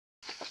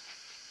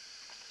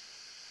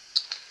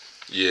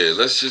Yeah,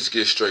 let's just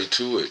get straight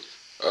to it.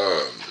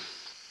 Um,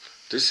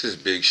 this is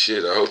big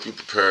shit. I hope you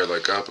prepared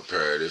like I'm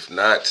prepared. If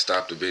not,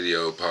 stop the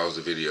video, pause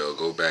the video,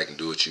 go back and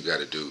do what you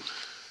gotta do,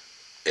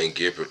 and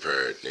get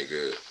prepared,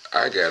 nigga.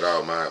 I got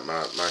all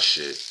my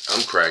shit.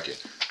 I'm cracking.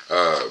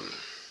 Um,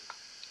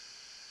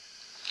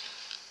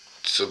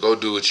 so go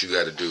do what you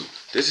gotta do.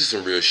 This is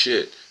some real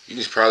shit. You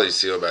can probably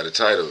tell by the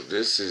title.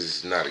 This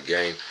is not a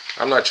game.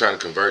 I'm not trying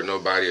to convert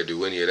nobody or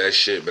do any of that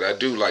shit, but I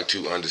do like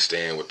to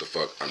understand what the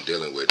fuck I'm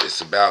dealing with.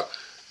 It's about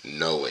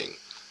knowing,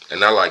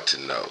 and I like to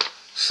know.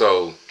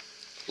 So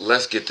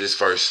let's get this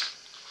first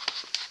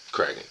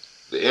cracking.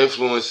 The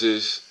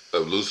Influences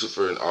of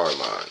Lucifer and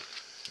Ahriman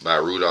by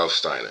Rudolph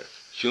Steiner.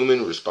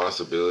 Human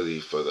Responsibility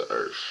for the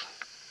Earth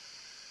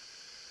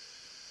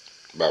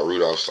by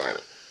Rudolph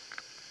Steiner.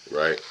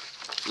 Right?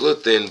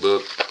 Little thin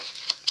book.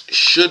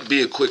 Should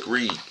be a quick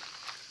read,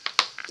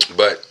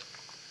 but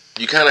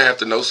you kind of have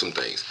to know some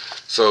things.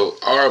 So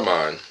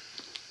Ahriman,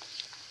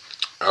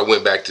 I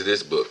went back to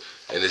this book,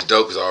 and this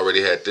dope has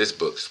already had this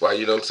book. That's why,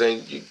 you know what I'm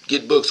saying, you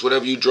get books,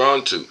 whatever you're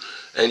drawn to,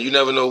 and you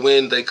never know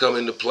when they come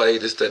into play,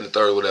 this, that, and the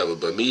third, whatever.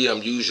 But me,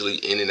 I'm usually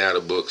in and out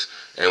of books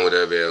and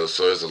whatever else.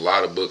 So there's a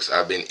lot of books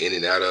I've been in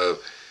and out of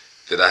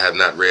that I have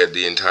not read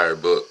the entire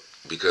book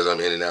because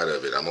I'm in and out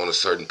of it. I'm on a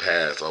certain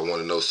path. I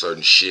want to know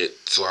certain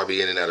shit, so I'll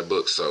be in and out of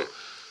books. So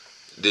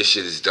this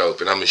shit is dope,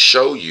 and I'm going to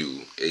show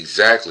you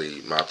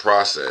exactly my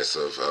process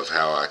of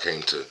how I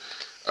came to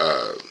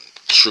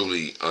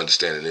truly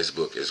understanding this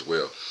book as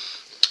well.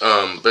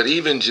 But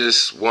even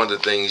just one of the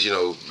things, you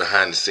know,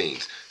 behind the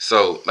scenes.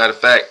 So, matter of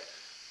fact,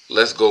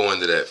 let's go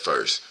into that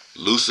first.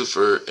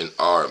 Lucifer and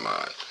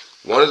Ahriman.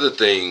 One of the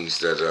things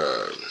that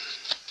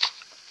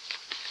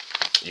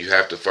you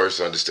have to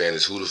first understand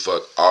is who the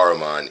fuck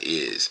Ahriman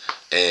is.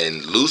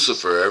 And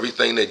Lucifer,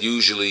 everything that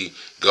usually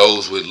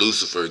goes with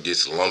Lucifer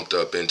gets lumped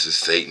up into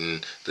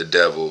Satan, the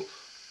devil,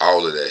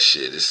 all of that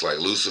shit. It's like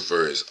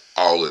Lucifer is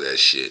all of that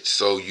shit.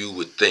 So you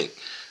would think.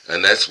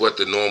 And that's what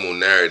the normal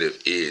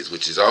narrative is,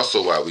 which is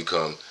also why we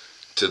come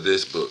to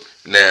this book.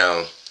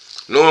 Now,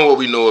 knowing what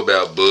we know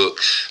about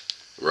books,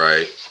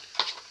 right?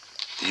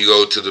 You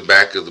go to the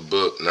back of the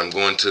book, and I'm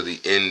going to the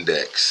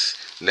index.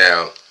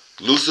 Now,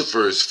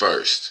 Lucifer is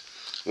first.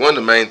 One of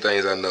the main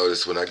things I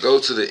noticed when I go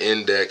to the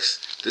index,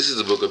 this is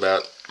a book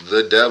about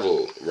the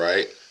devil,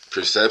 right?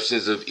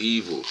 Perceptions of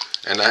evil.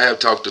 And I have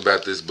talked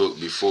about this book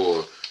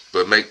before,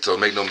 but make no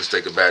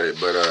mistake about it.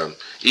 But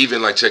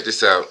even like, check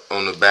this out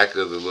on the back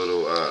of the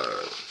little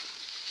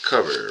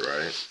cover,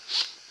 right?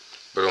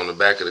 But on the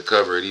back of the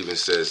cover, it even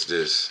says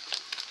this.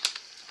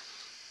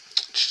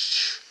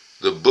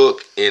 The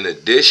book, in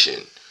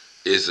addition,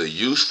 is a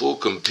useful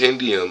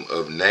compendium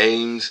of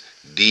names,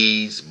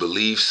 deeds,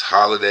 beliefs,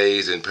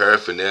 holidays, and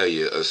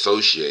paraphernalia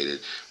associated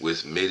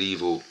with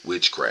medieval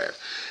witchcraft.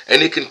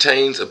 And it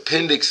contains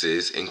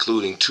appendixes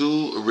including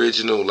 2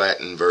 original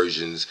Latin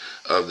versions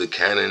of the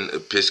Canon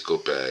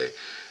Episcopi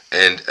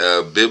and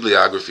a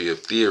bibliography of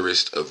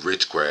theorists of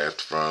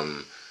witchcraft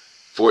from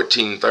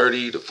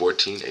 1430 to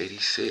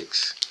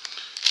 1486.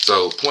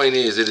 So, point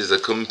is, it is a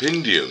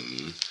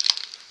compendium,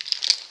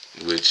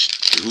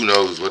 which, who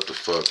knows what the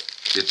fuck.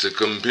 It's a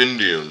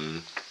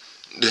compendium,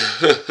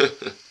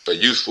 a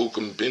useful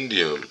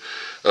compendium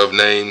of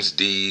names,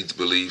 deeds,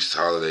 beliefs,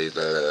 holidays,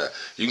 blah, blah, blah.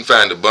 You can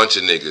find a bunch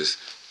of niggas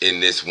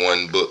in this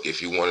one book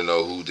if you want to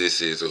know who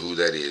this is or who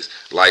that is.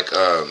 Like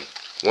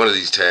one of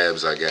these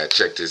tabs I got,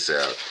 check this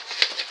out.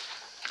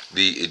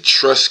 The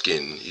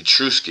Etruscan,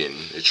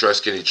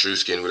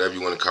 whatever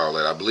you want to call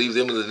it. I believe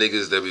them are the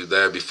niggas that were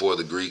there before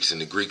the Greeks,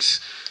 and the Greeks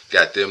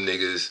got them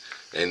niggas,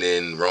 and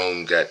then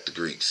Rome got the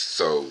Greeks.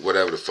 So,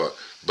 whatever the fuck.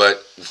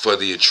 But for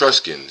the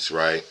Etruscans,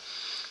 right?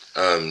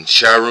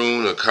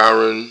 Charun or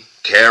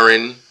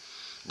Karen,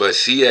 but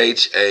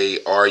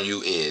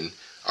Charun,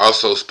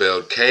 also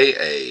spelled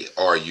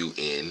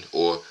Karun,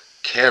 or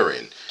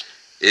Karen,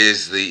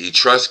 is the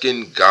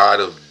Etruscan god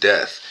of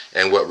death.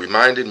 And what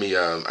reminded me,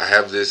 I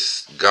have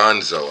this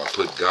Gonzo. I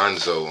put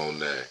Gonzo on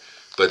there.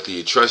 But the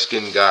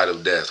Etruscan god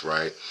of death,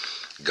 right?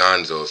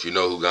 Gonzo, if you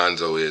know who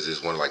Gonzo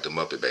is one of like the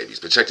Muppet Babies.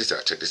 But check this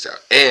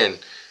out. And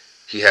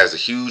he has a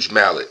huge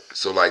mallet.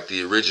 So like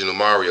the original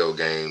Mario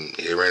game,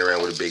 he ran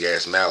around with a big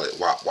ass mallet.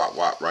 Wop, wop,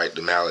 wop, right?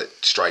 The mallet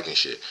striking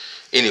shit.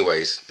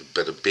 Anyways,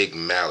 but a big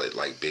mallet,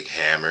 like big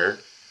hammer.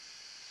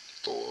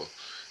 Thor.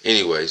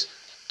 Anyways,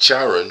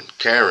 Karen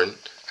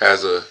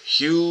has a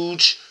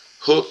huge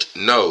hooked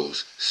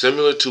nose,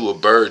 similar to a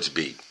bird's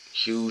beak.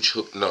 Huge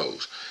hooked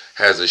nose.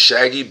 Has a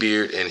shaggy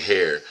beard and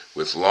hair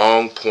with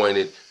long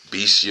pointed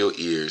bestial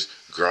ears,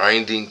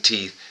 grinding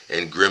teeth,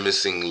 and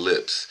grimacing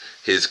lips.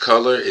 His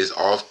color is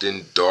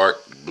often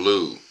dark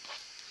blue.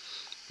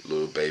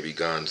 Little baby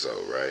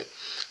Gonzo, right?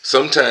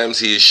 Sometimes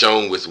he is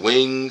shown with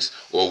wings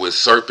or with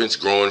serpents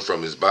growing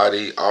from his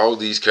body. All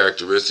these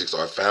characteristics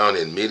are found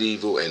in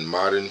medieval and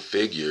modern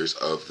figures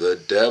of the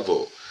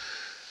devil.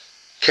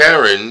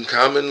 Karen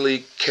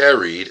commonly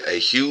carried a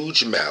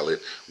huge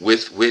mallet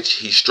with which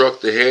he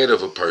struck the head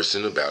of a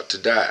person about to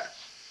die.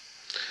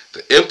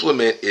 The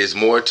implement is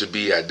more to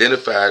be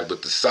identified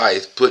with the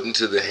scythe put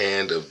into the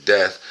hand of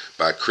death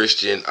by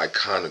Christian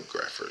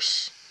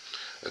iconographers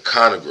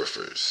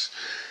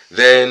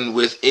than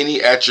with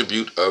any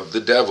attribute of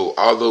the devil,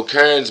 although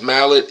Charon's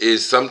mallet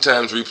is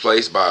sometimes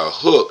replaced by a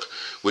hook,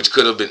 which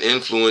could have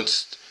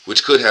influenced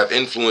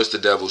the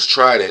devil's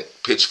trident,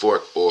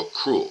 pitchfork, or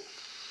cruel.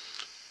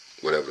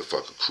 Whatever the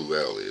fuck a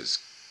cruel is.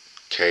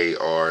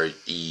 Kreuel.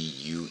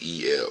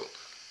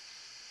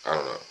 I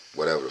don't know.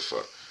 Whatever the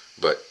fuck.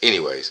 But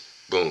anyways,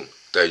 boom.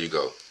 There you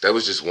go. That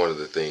was just one of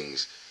the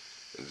things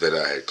that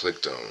I had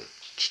clicked on.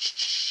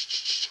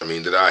 I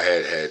mean, that I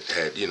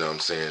had, you know what I'm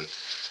saying,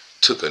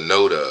 took a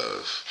note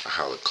of.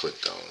 How it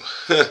clicked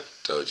on.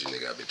 Told you,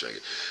 nigga, I've been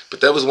drinking. But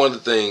that was one of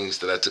the things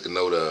that I took a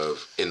note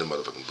of in the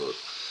motherfucking book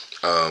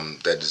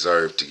that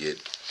deserved to get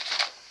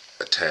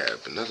a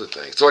tab. Another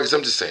thing. So, like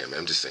I'm just saying,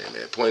 man.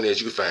 Point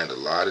is, you can find a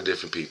lot of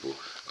different people,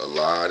 a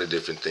lot of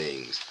different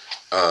things.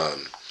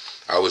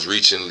 I was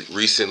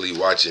recently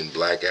watching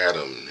Black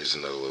Adam. Here's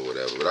another little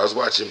whatever. But I was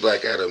watching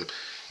Black Adam,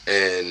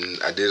 and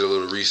I did a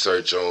little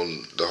research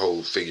on the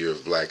whole figure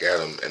of Black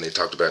Adam, and they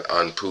talked about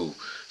Anpu.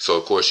 So,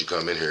 of course, you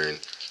come in here, and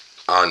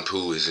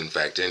Anpu is, in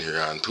fact, in here.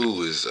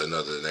 Anpu is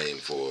another name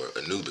for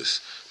Anubis.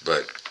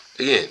 But,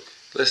 again,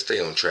 let's stay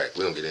on track.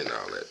 We don't get into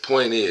all that.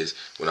 Point is,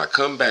 when I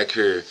come back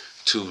here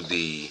to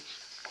the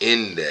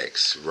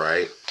index,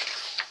 right?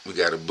 We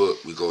got a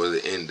book. We go to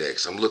the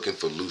index. I'm looking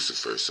for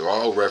Lucifer. So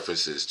all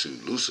references to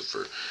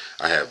Lucifer,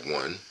 I have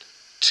 1,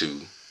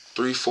 2,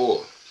 3,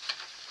 4.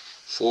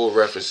 4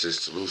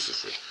 references to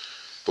Lucifer.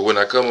 But when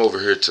I come over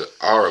here to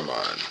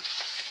Ahriman,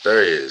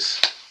 there is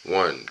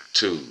 1,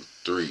 2,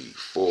 3,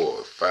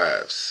 4,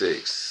 5,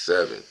 6,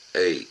 7,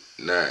 8,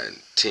 9,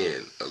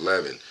 10,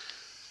 11,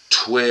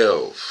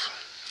 12.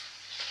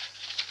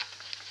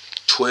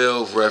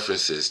 12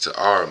 references to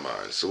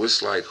Ahriman. So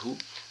it's like, who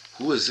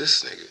is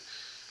this nigga?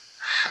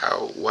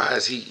 Why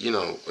is he, you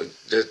know,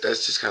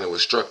 that's just kind of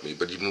what struck me.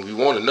 But when we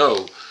want to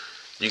know,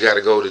 you got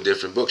to go to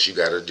different books. You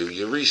got to do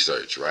your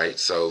research, right?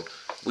 So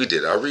we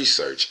did our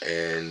research,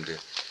 and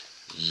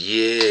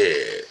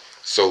yeah.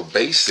 So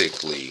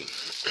basically,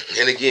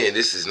 and again,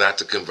 this is not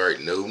to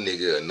convert no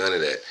nigga or none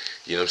of that.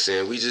 You know what I'm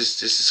saying?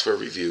 This is for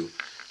review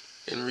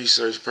and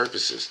research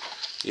purposes.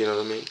 You know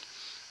what I mean?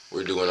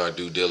 We're doing our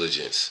due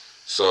diligence.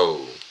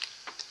 So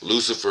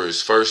Lucifer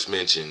is first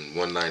mentioned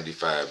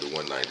 195 to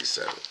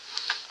 197.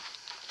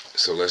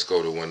 So let's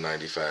go to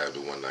 195 to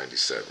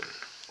 197.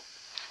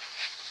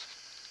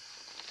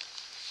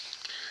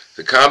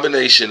 The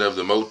combination of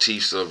the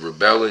motifs of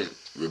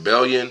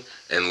rebellion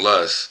and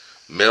lust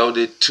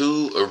melded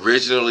 2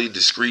 originally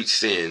discrete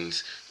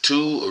sins,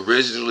 2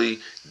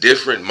 originally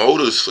different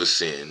motives for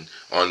sin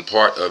on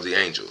part of the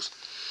angels.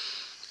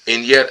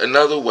 In yet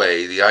another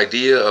way, the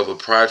idea of a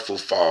prideful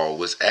fall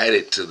was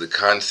added to the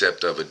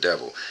concept of a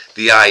devil.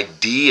 The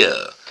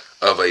idea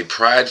of a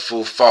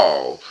prideful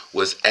fall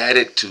was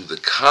added to the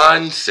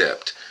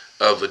concept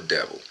of a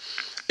devil.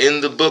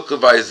 In the book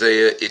of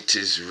Isaiah it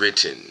is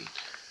written,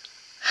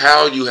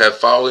 "How you have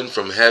fallen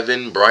from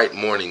heaven, bright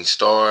morning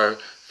star,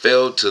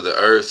 fell to the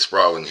earth,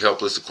 sprawling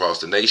helpless across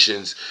the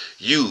nations.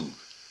 You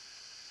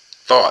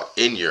thought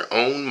in your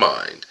own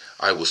mind,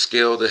 I will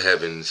scale the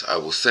heavens, I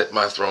will set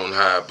my throne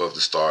high above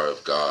the star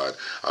of God.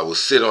 I will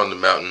sit on the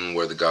mountain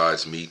where the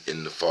gods meet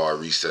in the far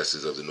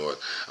recesses of the north.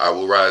 I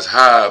will rise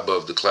high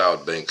above the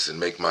cloud banks and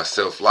make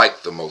myself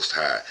like the Most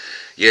High.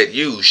 Yet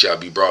you shall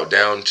be brought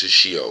down to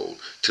Sheol,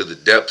 to the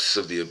depths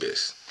of the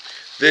abyss."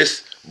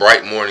 This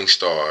bright morning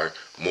star,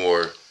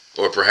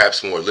 or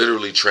perhaps more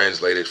literally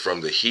translated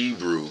from the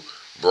Hebrew,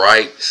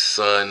 bright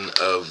sun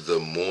of the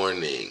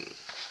morning.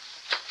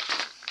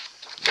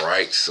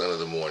 Bright sun of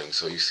the morning.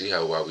 So you see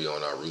how while we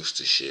on our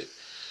rooster shit,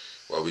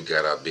 while we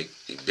got our big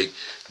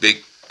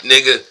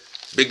nigga,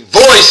 big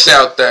voice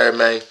out there,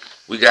 man,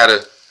 we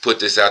gotta put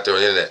this out there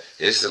on the internet.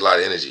 And this is a lot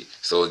of energy.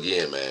 So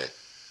again, man,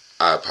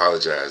 I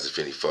apologize if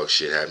any fuck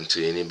shit happened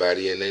to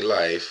anybody in their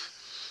life.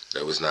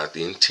 That was not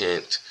the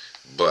intent.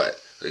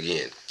 But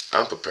again,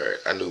 I'm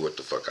prepared. I knew what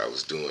the fuck I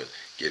was doing,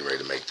 getting ready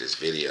to make this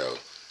video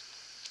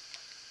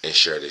and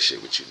share this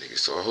shit with you niggas.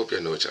 So I hope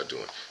y'all know what y'all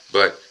doing.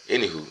 But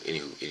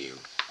anywho.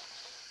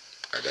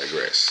 I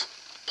digress.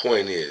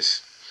 Point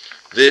is,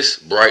 this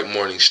bright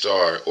morning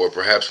star, or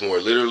perhaps more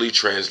literally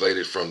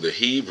translated from the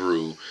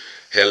Hebrew,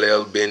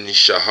 Helel ben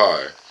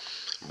Shahar,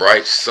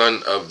 bright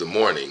sun of the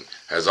morning,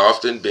 has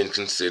often been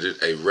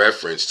considered a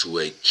reference to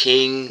a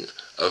king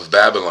of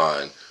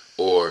Babylon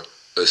or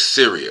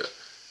Assyria,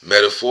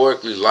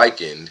 metaphorically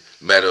likened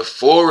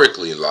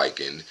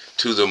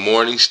to the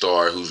morning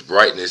star whose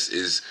brightness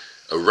is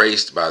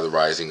erased by the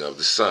rising of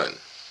the sun.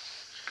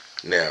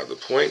 Now, the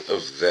point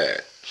of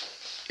that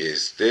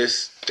is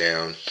this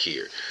down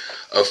here.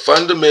 A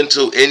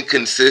fundamental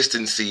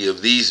inconsistency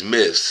of these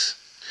myths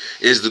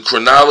is the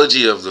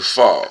chronology of the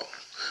fall.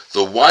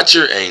 The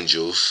watcher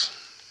angels,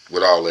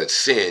 with all that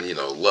sin, you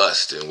know,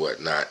 lust and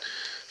whatnot,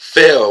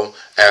 fell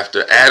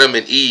after Adam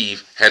and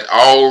Eve had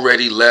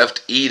already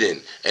left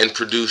Eden and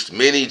produced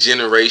many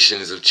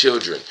generations of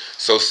children.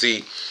 So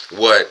see,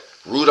 what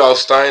Rudolph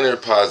Steiner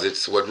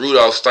posits what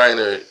Rudolph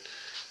Steiner,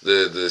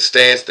 the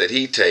stance that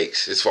he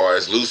takes as far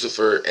as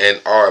Lucifer and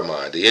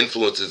Ahriman, the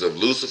influences of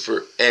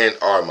Lucifer and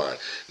Ahriman,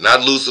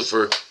 not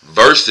Lucifer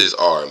versus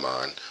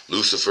Ahriman,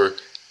 Lucifer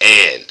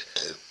and,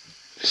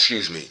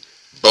 excuse me,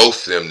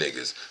 both them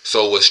niggas.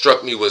 So what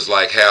struck me was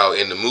like how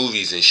in the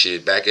movies and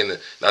shit, back in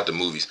the, not the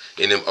movies,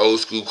 in them old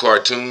school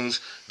cartoons,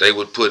 they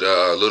would put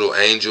a little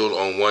angel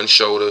on one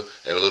shoulder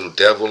and a little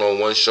devil on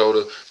one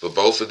shoulder, but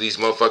both of these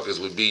motherfuckers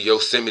would be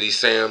Yosemite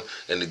Sam,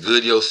 and the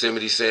good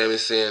Yosemite Sam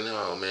is saying,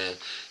 oh man,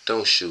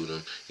 don't shoot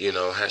him, you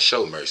know,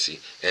 show mercy.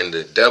 And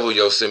the devil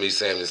Yosemite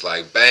Sam is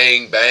like,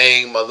 bang,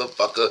 bang,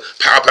 motherfucker,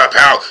 pow, pow,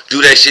 pow,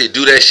 do that shit,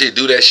 do that shit,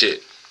 do that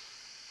shit.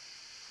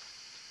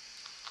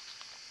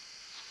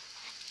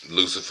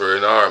 Lucifer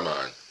and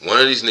Ahriman. One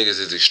of these niggas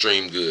is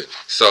extreme good.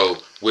 So,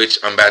 which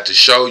I'm about to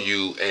show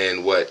you,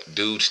 and what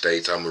dude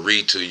states, I'm going to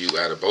read to you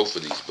out of both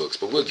of these books.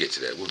 But we'll get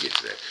to that. We'll get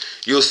to that.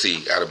 You'll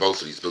see out of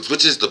both of these books,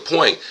 which is the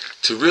point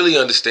to really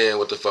understand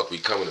what the fuck we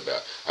coming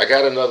about. I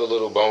got another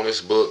little bonus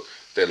book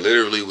that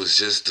literally was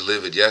just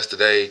delivered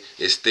yesterday.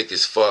 It's thick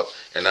as fuck,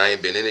 and I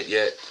ain't been in it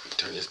yet.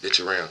 Turn this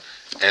bitch around.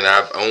 And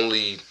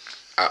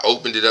I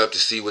opened it up to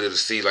see what it'll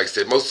see. Like I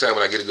said, most of the time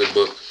when I get a good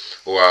book,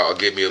 or I'll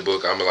get me a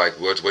book, I'm like,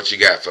 what you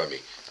got for me?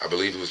 I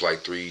believe it was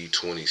like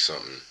 320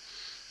 something.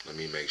 Let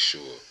me make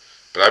sure.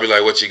 But I'll be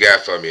like, what you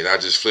got for me? And I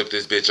just flip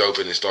this bitch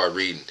open and start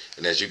reading.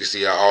 And as you can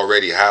see, I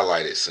already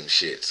highlighted some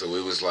shit. So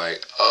it was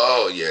like,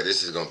 oh yeah,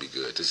 this is going to be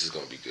good. This is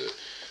going to be good.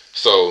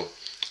 So,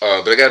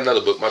 but I got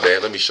another book. My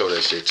bad. Let me show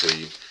that shit to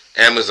you.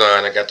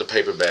 Amazon, I got the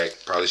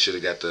paperback. Probably should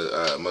have got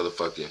the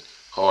motherfucking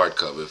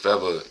hardcover. If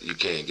ever you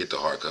can, get the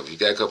hardcover. You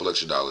got a couple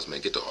extra dollars, man,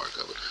 get the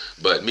hardcover.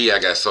 But me, I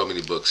got so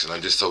many books, and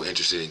I'm just so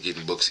interested in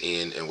getting books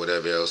in and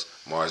whatever else,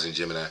 Mars and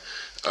Gemini.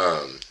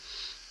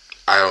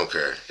 I don't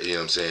care. You know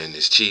what I'm saying?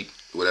 It's cheap.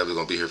 Whatever's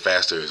going to be here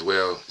faster as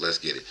well. Let's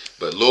get it.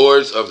 But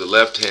Lords of the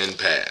Left-Hand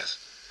Path.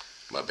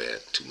 My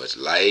bad. Too much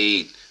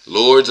light.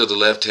 Lords of the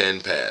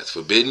Left-Hand Path.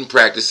 Forbidden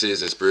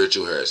Practices and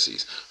Spiritual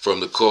Heresies.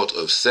 From the Cult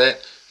of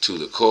Set to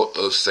the Cult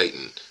of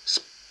Satan.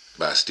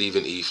 By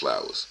Stephen E.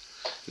 Flowers.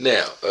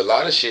 Now, a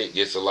lot of shit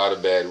gets a lot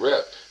of bad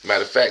rep.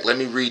 Matter of fact, let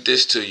me read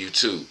this to you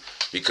too,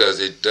 because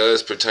it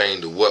does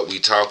pertain to what we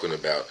talking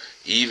about.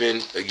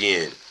 Even,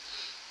 again,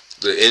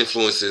 the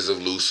influences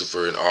of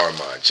Lucifer and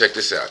Ahriman. Check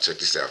this out, check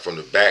this out. From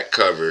the back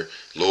cover,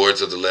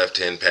 Lords of the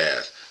Left-Hand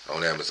Path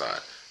on Amazon.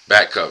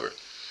 Back cover.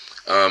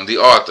 The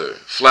author,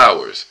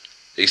 Flowers,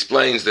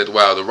 explains that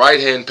while the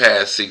right-hand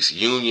path seeks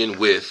union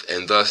with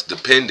and thus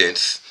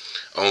dependence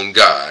on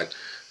God,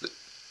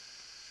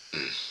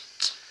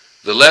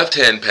 the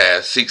left-hand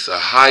path seeks a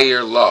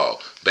higher law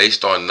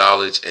based on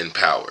knowledge and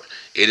power.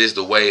 It is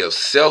the way of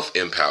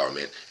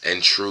self-empowerment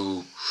and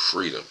true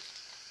freedom.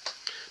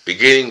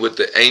 Beginning with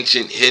the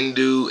ancient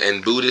Hindu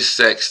and Buddhist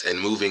sects and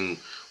moving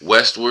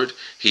westward,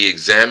 he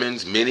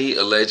examines many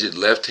alleged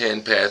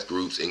left-hand path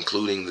groups,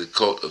 including the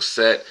Cult of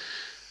Set,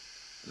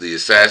 the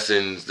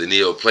Assassins, the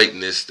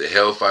Neoplatonists, the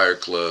Hellfire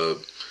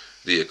Club,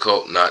 the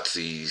occult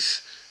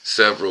Nazis,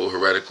 several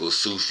heretical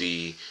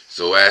Sufi,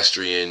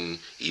 Zoroastrian,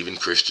 even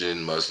Christian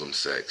and Muslim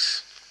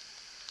sects.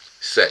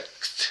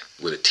 Sext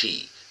with a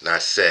T,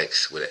 not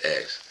sex with an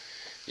X.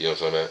 You know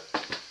what I'm talking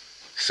about?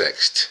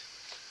 Sext.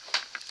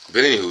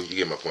 But anywho, you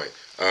get my point.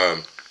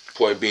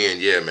 Point being,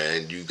 yeah,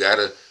 man, you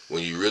gotta,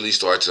 when you really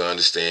start to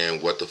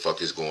understand what the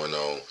fuck is going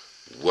on,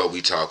 what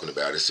we talking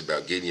about, it's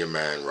about getting your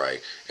mind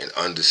right and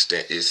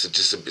understand.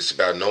 It's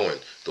about knowing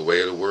the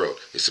way of the world.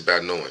 It's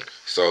about knowing.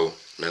 So,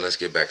 man, let's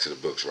get back to the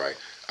books, right?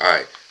 All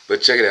right,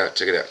 but check it out,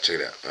 check it out, check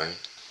it out, all right?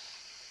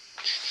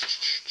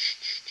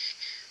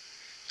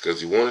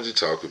 Because we wanted to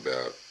talk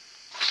about,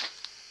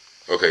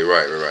 okay,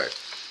 right.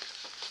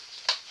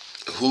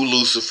 Who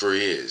Lucifer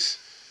is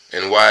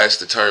and why it's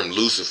the term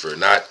Lucifer,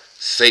 not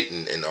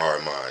Satan and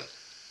Ahriman.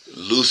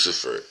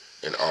 Lucifer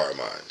and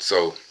Ahriman.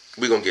 So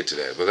we're going to get to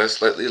that. But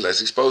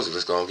let's expose it.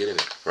 Let's go and get in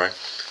it, right?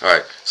 All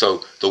right.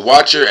 So the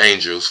Watcher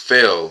Angels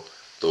fell.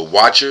 The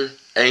Watcher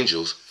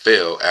Angels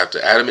fell after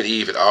Adam and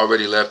Eve had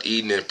already left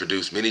Eden and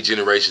produced many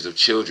generations of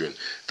children.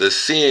 The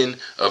sin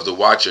of the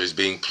Watchers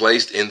being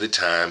placed in the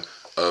time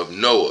of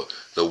Noah.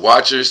 The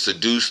Watchers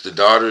seduce the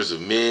daughters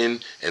of men,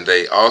 and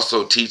they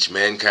also teach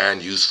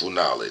mankind useful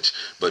knowledge.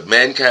 But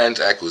mankind's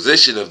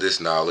acquisition of this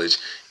knowledge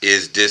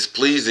is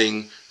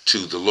displeasing to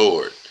the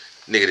Lord.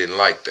 Nigga didn't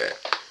like that.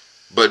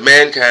 But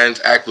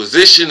mankind's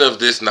acquisition of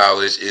this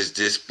knowledge is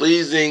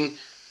displeasing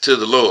to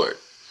the Lord.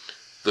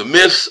 The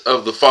myths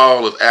of the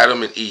fall of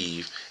Adam and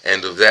Eve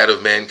and of that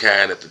of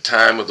mankind at the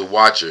time of the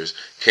Watchers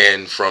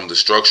can, from the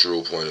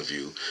structural point of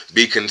view,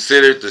 be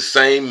considered the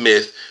same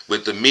myth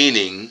with the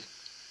meaning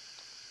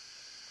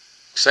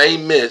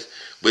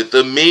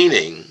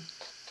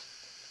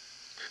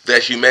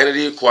that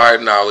humanity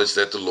acquired knowledge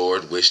that the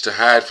Lord wished to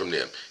hide from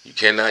them. You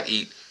cannot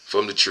eat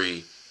from the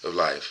tree of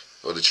life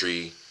or the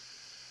tree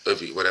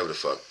of whatever the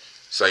fuck.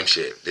 Same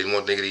shit. Didn't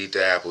want nigga to eat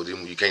the apple.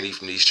 You can't eat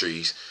from these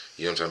trees.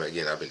 You know what I'm talking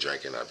about? Again, I've been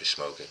drinking, I've been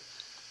smoking,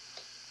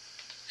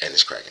 and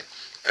it's cracking.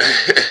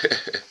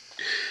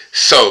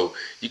 So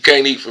you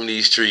can't eat from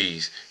these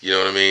trees, you know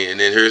what I mean? And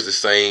then here's the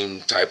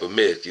same type of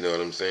myth, you know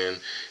what I'm saying?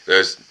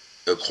 There's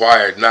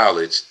acquired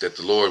knowledge that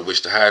the Lord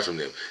wished to hide from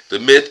them. The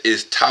myth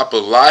is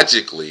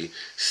topologically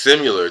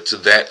similar to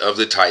that of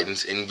the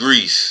Titans in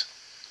Greece.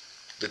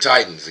 The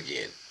Titans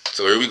again.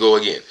 So here we go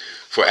again.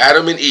 For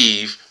Adam and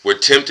Eve were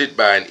tempted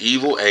by an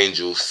evil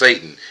angel,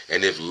 Satan.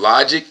 And if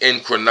logic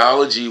and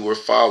chronology were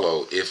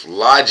followed, if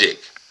logic,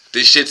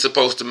 this shit's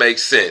supposed to make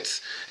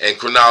sense, and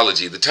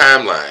chronology, the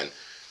timeline,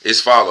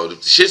 is followed.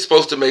 If the shit's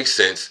supposed to make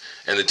sense,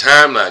 and the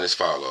timeline is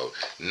followed,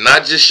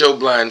 not just your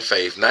blind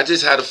faith, not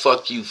just how the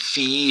fuck you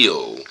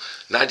feel,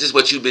 not just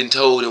what you've been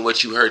told and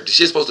what you heard. The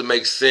shit's supposed to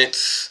make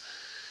sense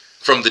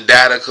from the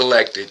data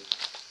collected.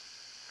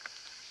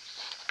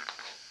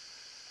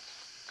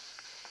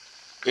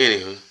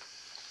 Anywho,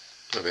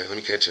 okay, let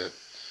me catch up.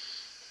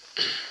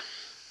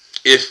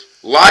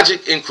 If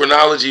logic and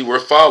chronology were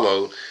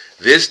followed,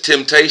 this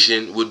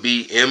temptation would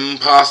be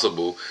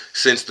impossible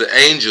since the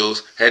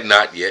angels had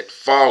not yet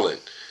fallen.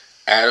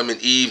 Adam and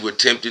Eve were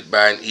tempted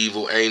by an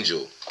evil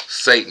angel,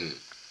 Satan.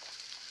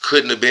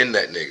 Couldn't have been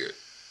that nigga.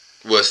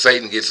 Well,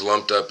 Satan gets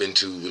lumped up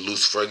into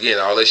Lucifer again.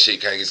 All that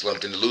shit kind of gets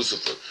lumped into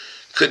Lucifer.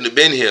 Couldn't have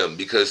been him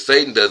because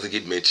Satan doesn't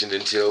get mentioned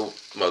until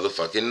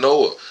motherfucking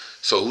Noah.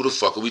 So who the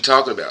fuck are we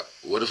talking about?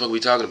 What the fuck are we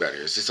talking about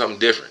here? It's just something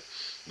different.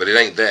 But it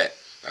ain't that.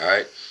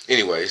 Alright?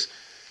 Anyways,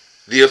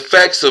 the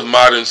effects of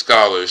modern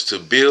scholars to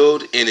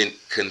build in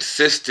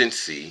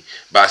inconsistency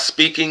by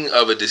speaking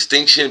of a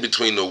distinction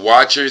between the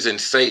Watchers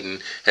and Satan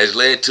has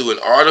led to an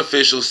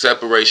artificial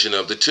separation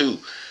of the two.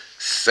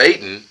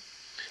 Satan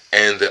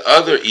and the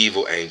other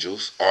evil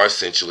angels are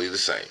essentially the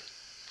same.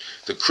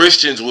 The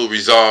Christians will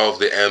resolve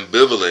the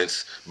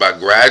ambivalence by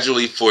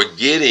gradually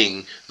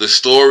forgetting the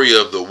story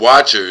of the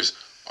Watchers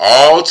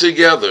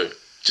altogether.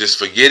 Just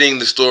forgetting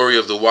the story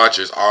of the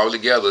Watchers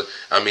altogether.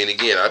 I mean,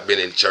 again, I've been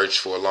in church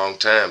for a long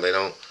time. They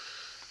don't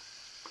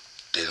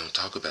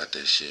talk about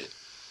that shit.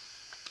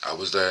 I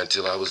was there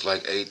until I was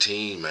like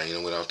 18, man.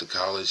 I went off to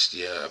college.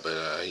 Yeah, but,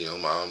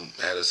 Mom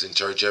had us in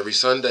church every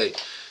Sunday.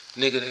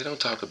 Nigga, they don't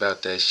talk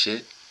about that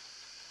shit.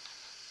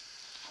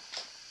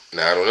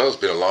 Now, I don't know. It's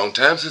been a long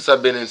time since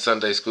I've been in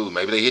Sunday school.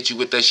 Maybe they hit you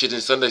with that shit in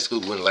Sunday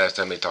school. When the last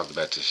time they talked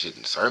about this shit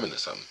in sermon or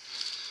something?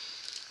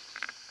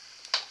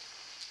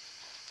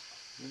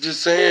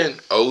 Just saying.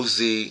 OZ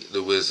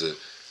the Wizard.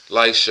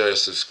 Like, share,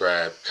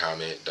 subscribe,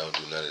 comment. Don't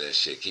do none of that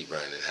shit. Keep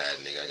running and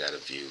hiding, nigga. I got a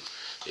view.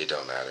 It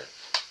don't matter.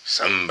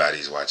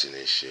 Somebody's watching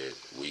this shit.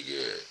 We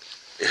good.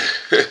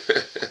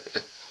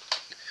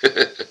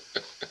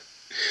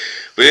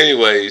 But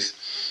anyways,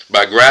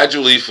 by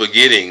gradually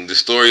forgetting the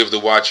story of the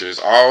Watchers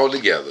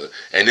altogether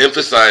and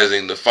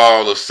emphasizing the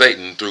fall of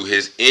Satan through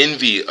his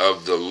envy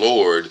of the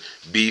Lord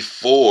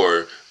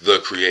before the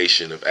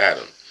creation of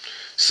Adam.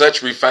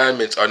 Such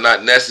refinements are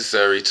not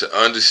necessary to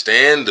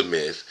understand the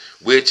myth,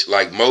 which,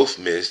 like most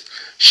myths,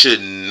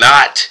 should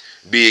not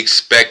be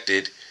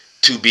expected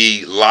to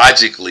be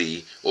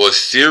logically or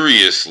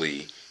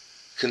seriously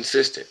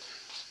consistent.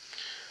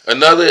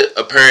 Another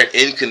apparent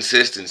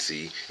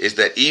inconsistency is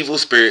that evil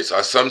spirits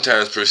are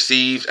sometimes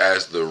perceived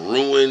as the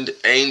ruined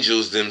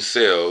angels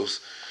themselves,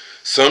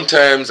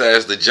 sometimes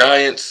as the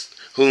giants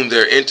whom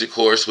their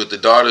intercourse with the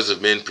daughters of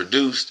men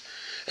produced,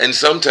 and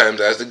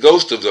sometimes as the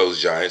ghost of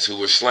those giants who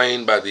were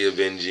slain by the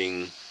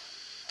avenging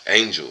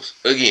angels.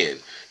 Again,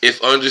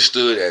 if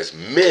understood as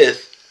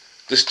myth,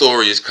 the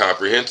story is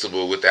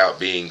comprehensible without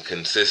being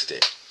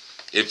consistent.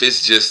 If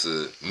it's just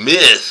a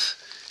myth,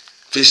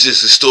 if it's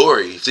just a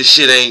story, if this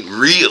shit ain't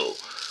real,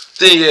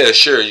 then yeah,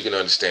 sure, you can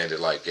understand it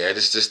like that.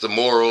 It's just the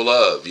moral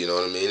of, you know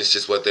what I mean? It's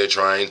just what they're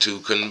trying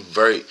to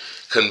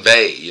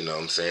convey, you know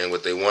what I'm saying?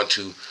 What they want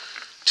to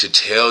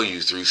tell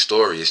you through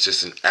story. It's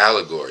just an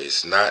allegory.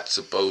 It's not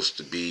supposed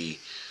to be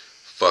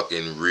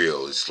fucking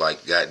real. It's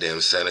like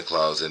goddamn Santa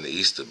Claus and the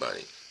Easter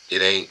Bunny.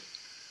 It ain't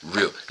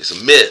real. It's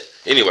a myth.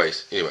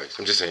 Anyways,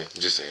 I'm just saying.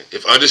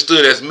 If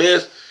understood as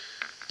myth,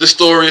 the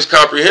story is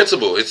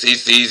comprehensible. It's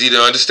easy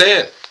to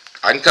understand.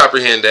 I can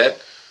comprehend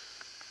that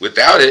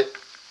without it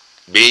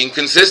being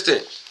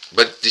consistent.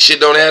 But the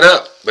shit don't add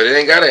up. But it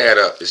ain't gotta add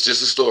up. It's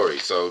just a story.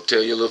 So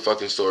tell your little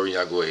fucking story and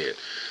y'all go ahead.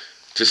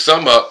 To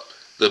sum up,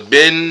 the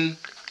Bene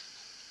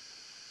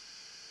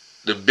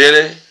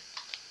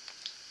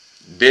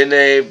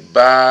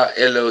Ba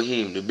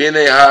Elohim, the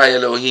Bene Ha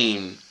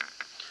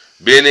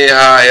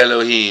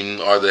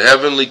Elohim are the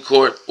heavenly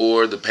court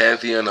or the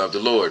pantheon of the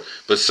Lord.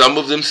 But some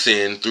of them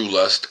sin through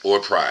lust or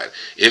pride.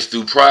 If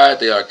through pride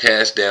they are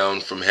cast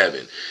down from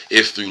heaven.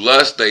 If through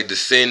lust they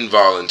descend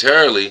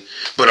voluntarily,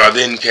 but are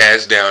then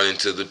cast down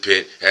into the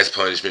pit as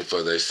punishment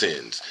for their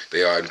sins.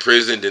 They are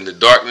imprisoned in the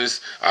darkness,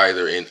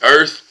 either in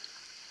earth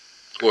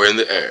or in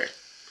the air.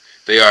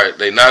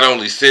 They not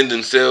only sin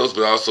themselves,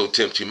 but also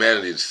tempt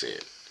humanity to sin.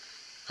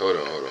 Hold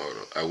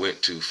on. I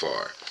went too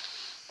far.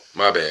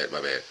 My bad.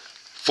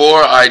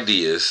 4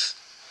 ideas,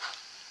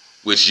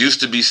 which used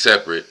to be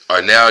separate,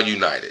 are now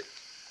united.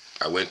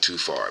 I went too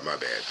far, my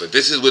bad. But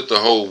this is with the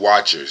whole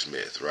Watchers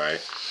myth, right?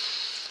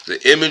 The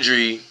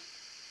imagery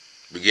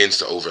begins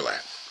to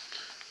overlap.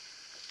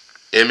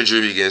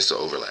 imagery begins to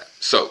overlap.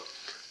 So,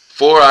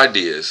 four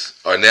ideas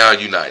are now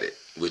united,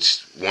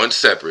 which once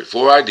separate,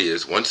 four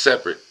ideas, once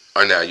separate,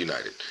 are now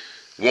united.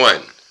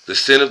 1. The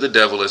sin of the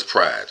devil as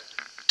pride.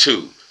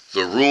 2.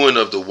 The ruin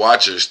of the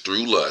watchers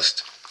through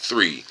lust.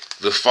 3.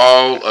 The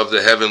fall of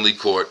the heavenly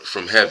court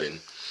from heaven.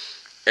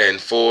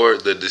 And 4.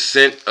 The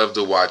descent of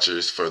the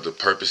watchers for the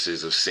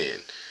purposes of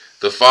sin.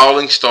 The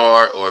falling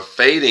star or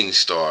fading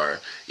star,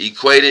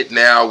 equated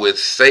now with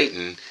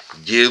Satan,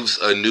 gives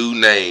a new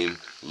name,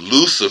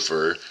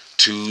 Lucifer,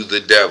 to the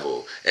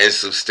devil, and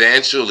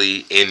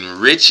substantially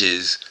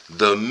enriches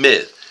the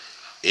myth.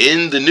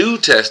 In the New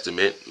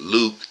Testament,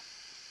 Luke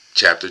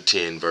chapter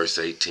 10, verse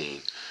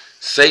 18,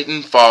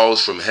 Satan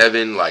falls from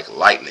heaven like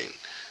lightning.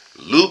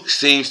 Luke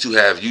seems to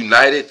have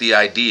united the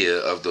idea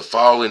of the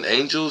fallen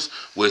angels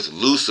with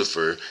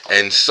Lucifer,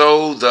 and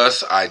so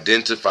thus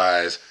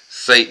identifies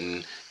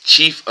Satan,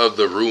 chief of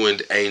the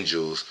ruined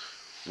angels,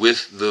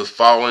 with the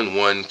fallen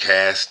one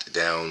cast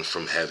down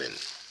from heaven.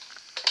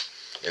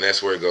 And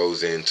that's where it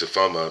goes into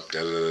thumb up,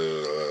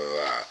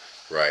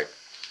 right?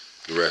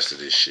 The rest of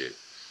this shit.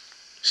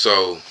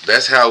 So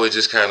that's how it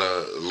just kind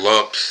of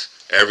lumps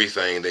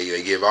everything.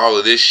 They give all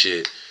of this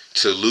shit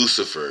to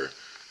Lucifer,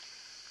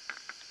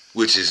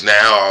 which is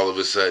now all of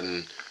a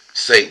sudden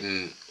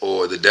Satan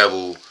or the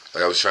devil.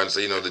 Like I was trying to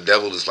say, the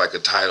devil is like a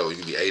title. You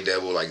can be a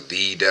devil, like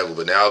the devil.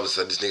 But now all of a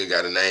sudden this nigga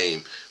got a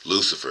name,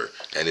 Lucifer,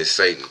 and it's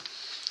Satan.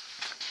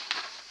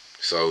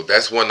 So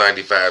that's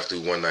 195 through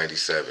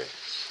 197.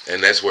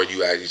 And that's where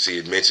you see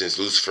it mentions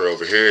Lucifer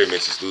over here. It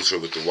mentions Lucifer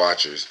with the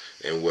Watchers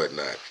and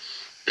whatnot.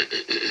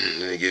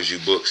 And it gives you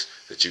books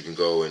that you can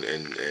go and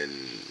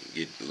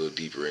get a little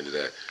deeper into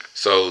that.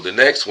 So the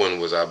next one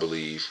was, I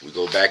believe, we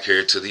go back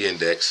here to the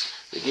index.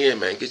 Again,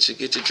 man, get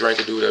your drink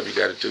and do whatever you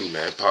got to do,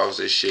 man. Pause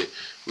this shit.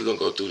 We're going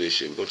to go through this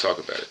shit. We're going to talk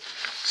about it.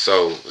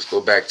 So let's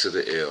go back to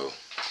the L.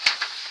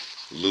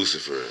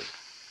 Lucifer.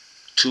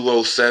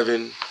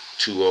 207,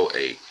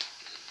 208.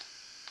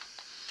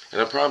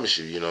 And I promise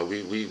you,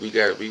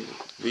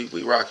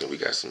 we rocking. We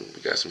got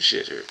some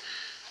shit here.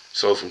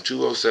 So from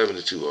 207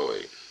 to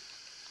 208.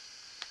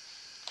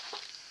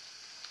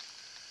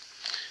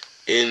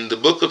 In the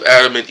book of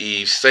Adam and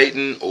Eve,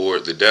 Satan, or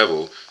the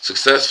devil,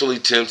 successfully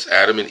tempts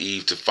Adam and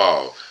Eve to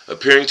fall,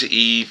 appearing to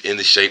Eve in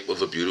the shape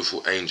of a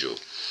beautiful angel.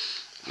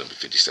 Number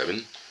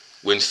 57.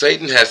 When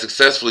Satan has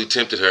successfully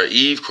tempted her,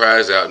 Eve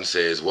cries out and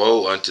says,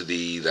 "Woe unto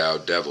thee, thou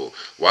devil!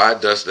 Why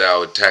dost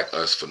thou attack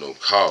us for no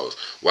cause?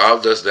 Why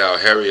dost thou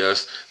harry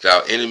us,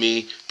 thou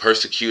enemy,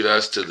 persecute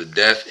us to the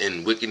death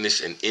in wickedness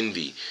and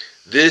envy?"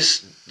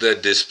 The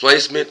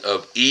displacement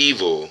of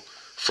evil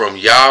from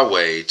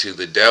Yahweh to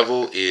the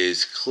devil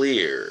is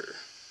clear.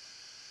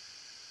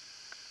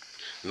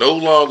 No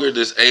longer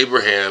does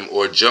Abraham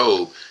or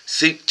Job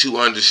seek to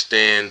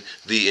understand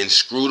the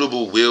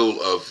inscrutable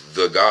will of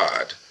the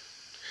God.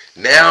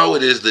 Now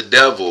it is the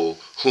devil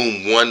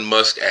whom one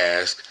must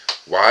ask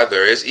why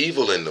there is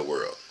evil in the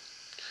world.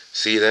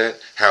 See that?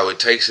 How it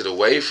takes it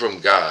away from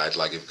God.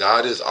 Like if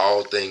God is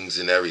all things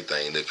and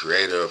everything, the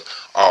creator of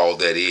all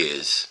that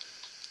is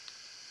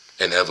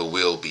and ever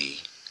will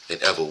be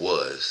and ever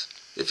was,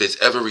 if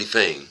it's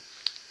everything,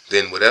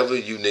 then whatever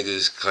you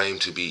niggas claim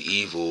to be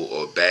evil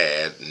or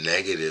bad,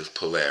 negative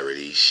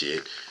polarity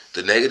shit,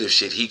 the negative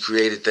shit, he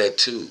created that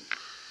too.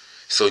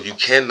 So you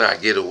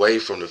cannot get away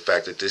from the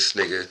fact that this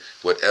nigga,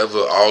 whatever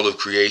all of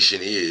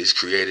creation is,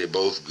 created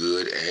both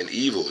good and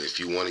evil. If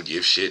you want to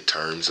give shit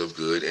terms of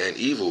good and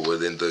evil, well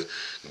then the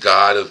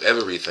God of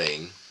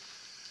everything,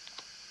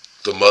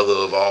 the mother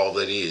of all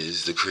that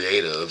is, the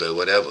creator of it,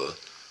 whatever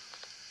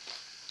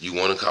you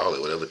want to call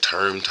it, whatever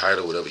term,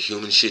 title, whatever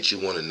human shit you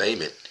want to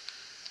name it,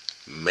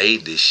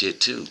 made this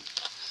shit too.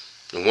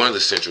 And one of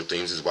the central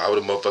themes is, why would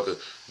a motherfucker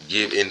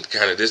give, in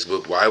kind of this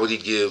book, why would he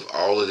give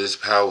all of this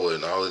power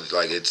and all of,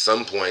 like at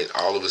some point,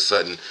 all of a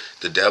sudden,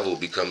 the devil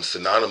becomes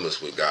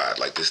synonymous with God.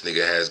 Like this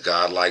nigga has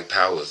godlike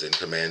powers and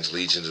commands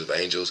legions of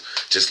angels,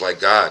 just like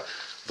God.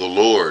 The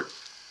Lord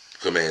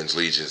commands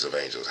legions of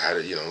angels. How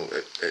did,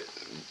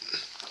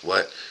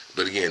 what?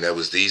 But again, that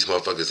was these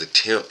motherfuckers'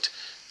 attempt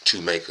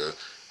to make a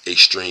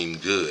extreme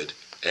good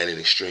and an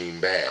extreme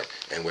bad.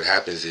 And what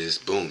happens is,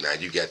 boom, now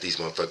you got these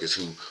motherfuckers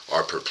who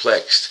are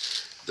perplexed.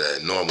 The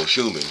normal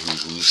human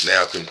who's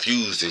now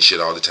confused and shit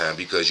all the time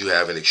because you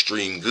have an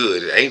extreme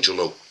good, an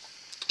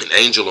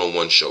angel on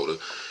one shoulder,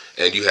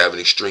 and you have an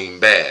extreme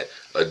bad,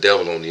 a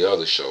devil on the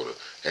other shoulder.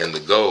 And the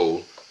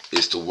goal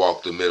is to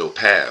walk the middle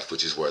path,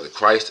 which is where the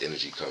Christ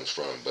energy comes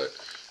from. But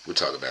we'll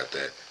talk about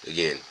that.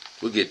 Again,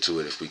 we'll get to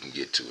it if we can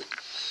get to it.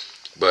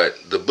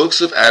 But the books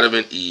of Adam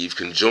and Eve,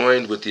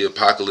 conjoined with the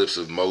Apocalypse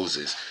of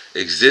Moses,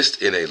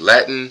 exist in a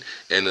Latin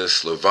and a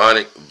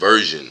Slavonic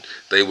version.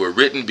 They were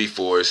written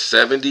before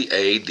 70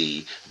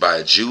 AD by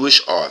a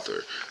Jewish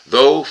author.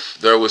 Though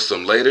there were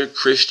some later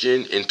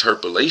Christian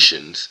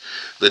interpolations,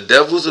 the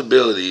devil's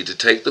ability to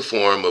take the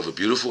form of a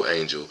beautiful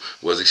angel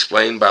was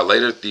explained by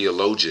later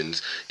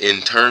theologians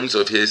in terms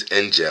of his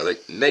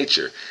angelic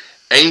nature.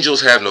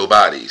 Angels have no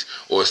bodies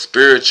or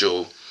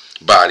spiritual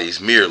bodies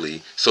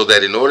merely, so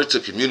that in order to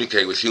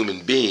communicate with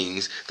human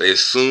beings, they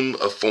assume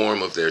a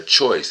form of their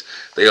choice.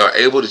 They are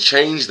able to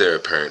change their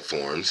apparent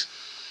forms,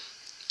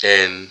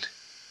 and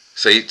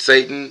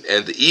Satan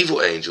and the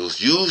evil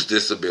angels use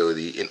this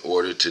ability in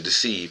order to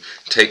deceive,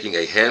 taking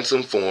a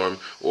handsome form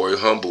or a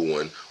humble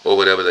one, or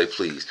whatever they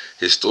please.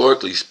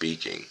 Historically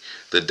speaking,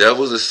 the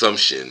devil's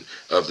assumption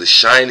of the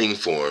shining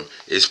form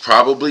is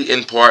probably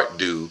in part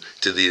due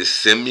to the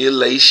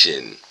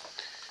assimilation.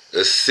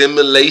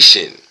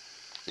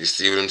 You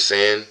see what I'm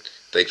saying?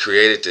 They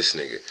created this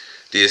nigga.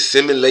 The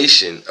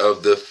assimilation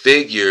of the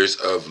figures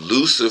of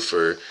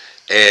Lucifer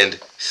and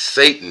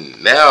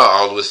Satan. Now,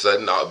 all of a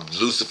sudden,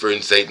 Lucifer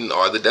and Satan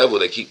are the devil.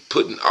 They keep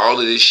putting all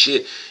of this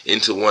shit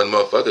into one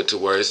motherfucker to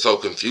where it's so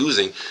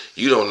confusing.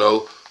 You don't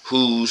know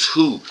who's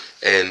who.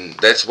 And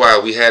that's why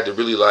we had to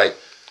really, like,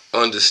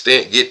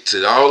 understand, get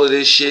to all of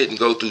this shit and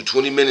go through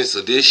 20 minutes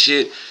of this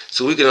shit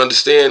so we can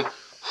understand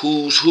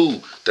who's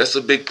who. That's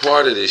a big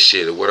part of this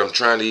shit, of what I'm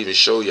trying to even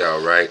show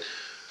y'all, right?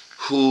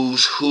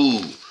 Who's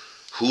who?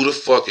 Who the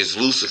fuck is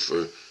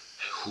Lucifer?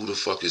 Who the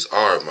fuck is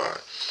Ahriman?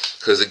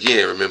 Because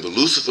again, remember,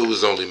 Lucifer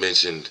was only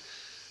mentioned,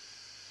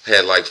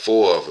 had like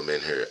 4 of them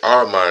in here.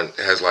 Ahriman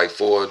has like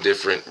 4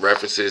 different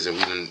references,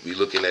 and we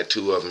looking at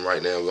 2 of them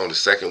right now. We're on the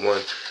second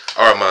one.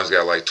 Ahriman's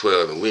got like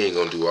 12, and we ain't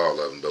gonna do all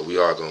of them, but we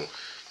are gonna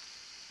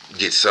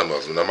get some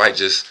of them. I might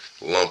just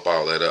lump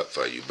all that up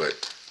for you,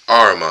 but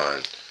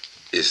Ahriman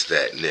is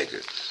that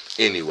nigga.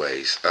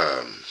 Anyways,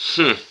 oh,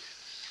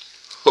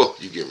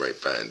 you get right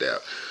find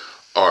out.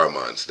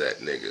 Ahriman's that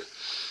nigga.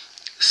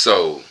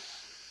 So,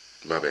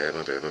 my bad.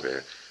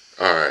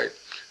 Alright.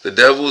 The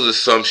devil's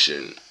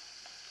assumption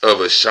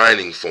of a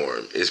shining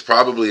form is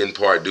probably in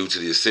part due to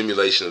the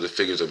assimilation of the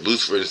figures of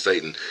Lucifer and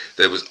Satan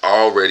that was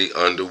already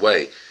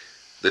underway.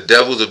 The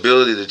devil's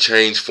ability to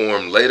change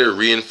form later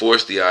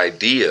reinforced the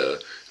idea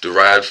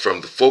derived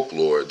from the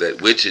folklore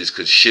that witches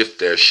could shift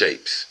their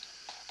shapes.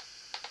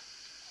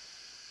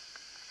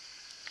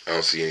 I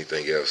don't see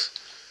anything else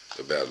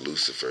about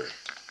Lucifer.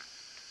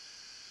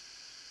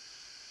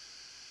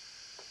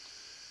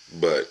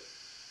 But,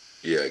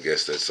 yeah, I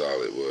guess that's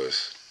all it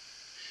was.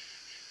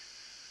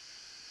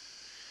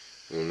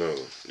 I don't know.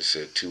 It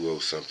said 20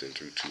 something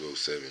through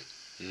 207.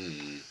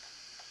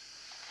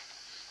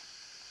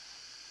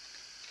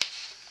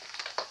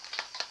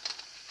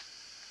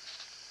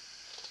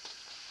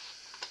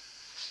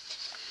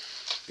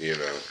 You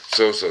know,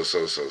 so.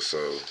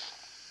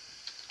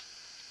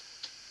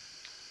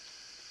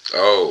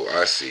 Oh,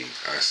 I see.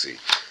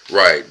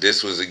 Right,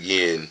 this was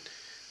again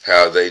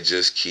how they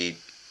just keep,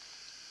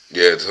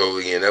 yeah, so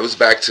again, that was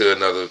back to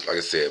another, like I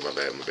said, my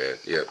bad.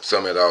 Yep,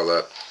 sum it all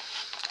up.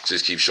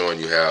 Just keep showing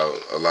you how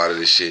a lot of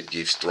this shit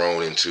gets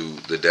thrown into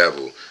the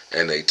devil,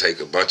 and they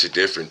take a bunch of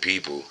different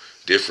people,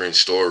 different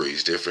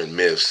stories, different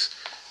myths,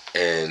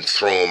 and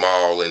throw them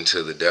all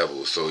into the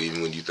devil. So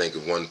even when you think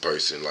of one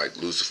person like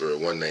Lucifer, or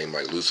one name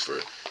like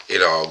Lucifer,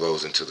 it all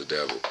goes into the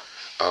devil.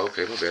 Oh,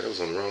 okay, my bad, I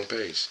was on the wrong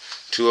page.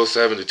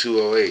 207 to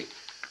 208.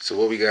 So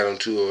what we got on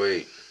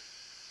 208?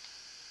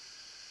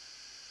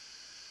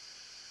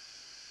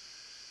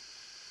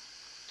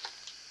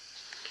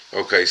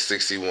 Okay,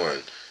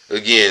 61.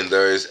 Again,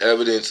 there is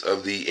evidence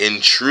of the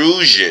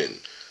intrusion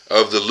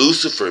of the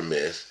Lucifer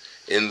myth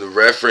in the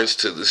reference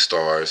to the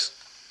stars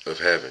of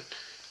heaven.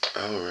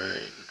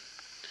 Alright.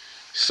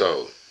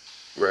 So,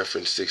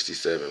 reference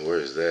 67. Where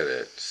is that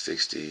at?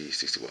 60,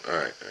 61.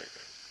 Alright.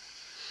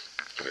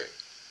 Okay.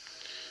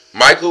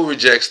 Michael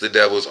rejects the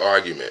devil's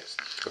arguments.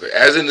 Okay.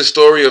 As in the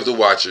story of the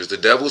Watchers, the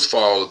devil's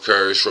fall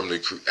occurs from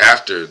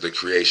after the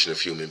creation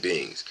of human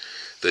beings.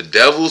 The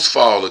devil's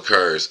fall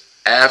occurs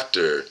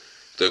after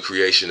the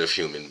creation of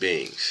human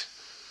beings.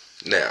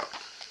 Now,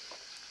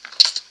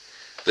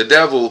 the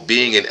devil,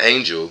 being an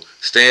angel,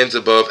 stands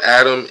above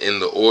Adam in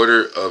the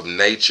order of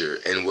nature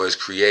and was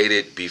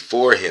created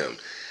before him.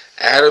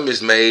 Adam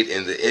is made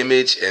in the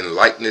image and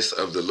likeness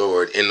of the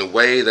Lord in a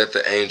way that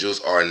the angels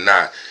are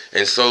not,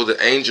 and so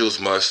the angels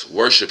must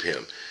worship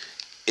him.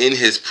 In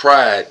his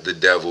pride, the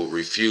devil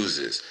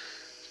refuses.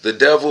 The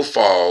devil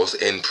falls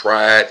in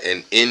pride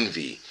and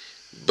envy,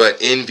 but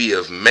envy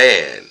of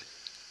man,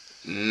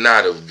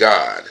 not of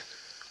God.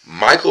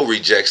 Michael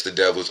rejects the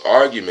devil's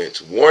arguments,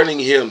 warning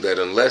him that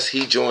unless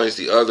he joins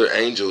the other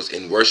angels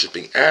in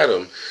worshiping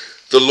Adam,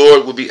 the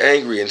Lord will be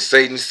angry. And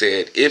Satan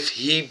said, "If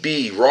he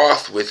be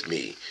wroth with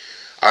me,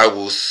 I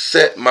will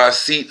set my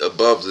seat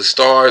above the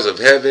stars of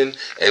heaven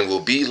and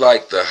will be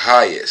like the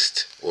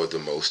highest," or the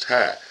Most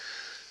High.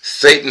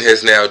 Satan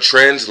has now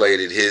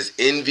translated his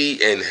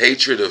envy and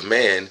hatred of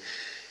man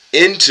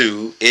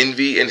into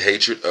envy and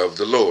hatred of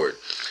the Lord.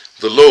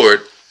 The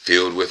Lord,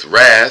 filled with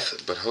wrath,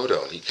 but hold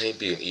on, he can't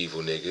be an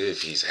evil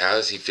nigga how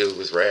is he filled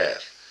with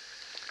wrath?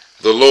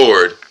 The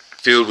Lord,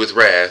 filled with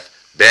wrath,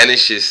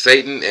 banishes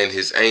Satan and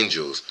his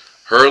angels,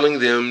 hurling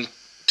them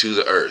to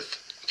the earth.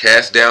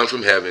 Cast down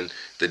from heaven,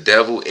 the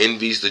devil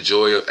envies the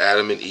joy of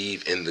Adam and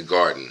Eve in the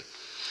garden.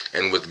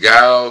 "And with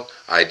guile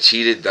I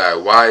cheated thy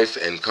wife,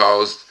 and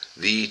caused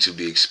thee to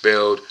be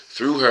expelled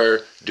through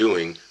her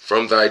doing,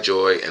 from thy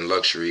joy and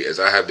luxury, as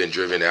I have been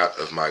driven out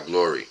of my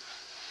glory.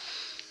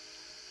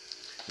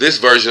 This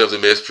version of the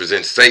myth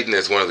presents Satan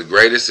as one of the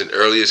greatest and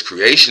earliest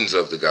creations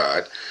of the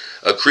god,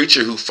 a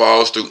creature who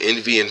falls through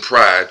envy and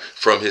pride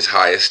from his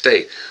high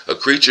estate, a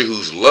creature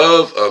whose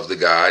love of the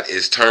god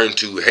is turned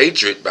to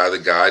hatred by the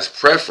god's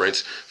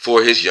preference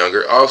for his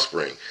younger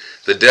offspring.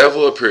 The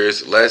devil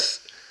appears less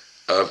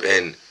of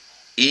an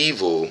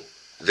evil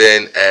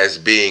than as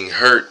being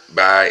hurt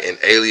by and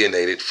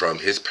alienated from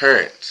his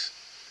parents.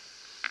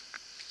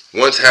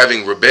 Once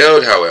having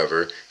rebelled,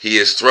 however, he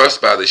is thrust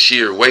by the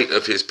sheer weight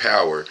of his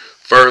power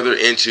further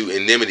into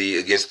enmity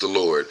against the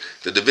Lord.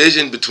 The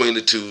division between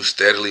the two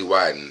steadily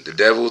widened. The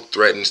devil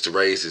threatens to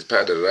raise his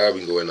power. We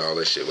can go into all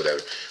that shit,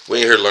 whatever. We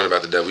ain't here to learn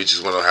about the devil. We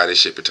just want to know how this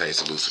shit pertains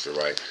to Lucifer,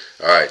 right?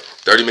 Alright,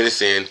 30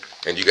 minutes in,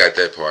 and you got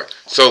that part.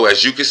 So,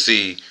 as you can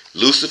see,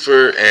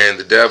 Lucifer and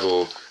the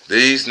devil,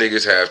 these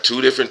niggas have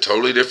two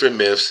totally different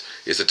myths.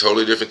 It's a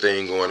totally different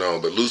thing going on.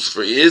 But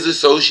Lucifer is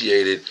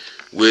associated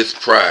with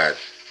pride,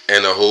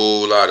 and a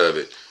whole lot of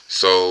it.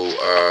 So,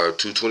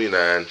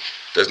 229.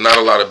 There's not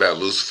a lot about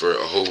Lucifer,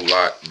 a whole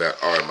lot about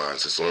Ahriman.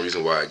 So that's the only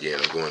reason why, again,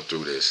 I'm going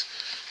through this.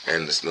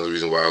 And that's another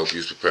reason why I hope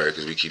you're prepared,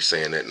 because we keep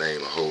saying that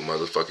name a whole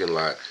motherfucking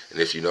lot.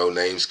 And if you know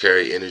names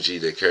carry energy,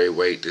 they carry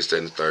weight, this, that,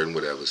 and the third, and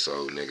whatever.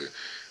 So, nigga,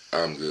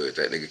 I'm good.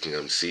 That nigga can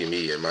come see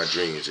me in my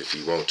dreams if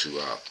he want to.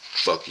 I'll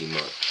fuck him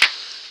up.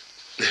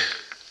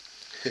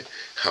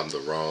 I'm the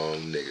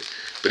wrong nigga.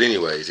 But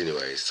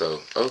anyways,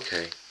 so,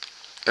 okay.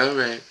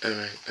 Alright.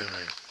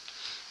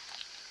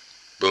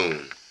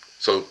 Boom.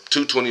 So,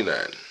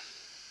 229.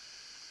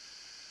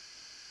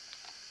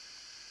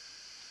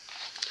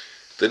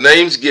 The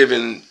names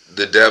given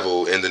the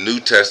devil in the New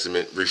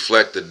Testament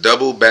reflect the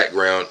double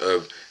background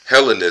of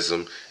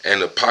Hellenism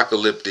and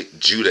apocalyptic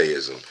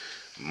Judaism.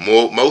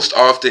 Most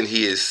often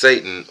he is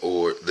Satan,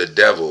 or the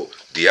devil,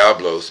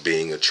 Diablos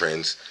being a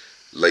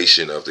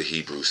translation of the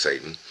Hebrew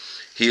Satan.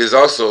 He is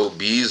also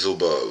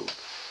Beelzebub,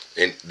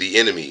 the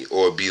enemy,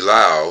 or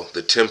Belial,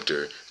 the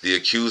tempter, the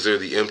accuser,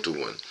 the empty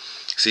one.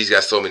 See, he's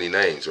got so many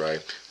names,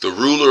 right? The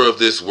ruler of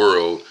this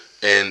world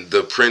and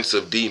the prince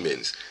of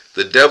demons.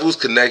 The devil's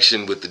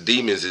connection with the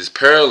demons is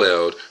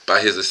paralleled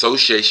by his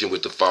association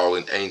with the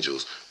fallen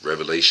angels.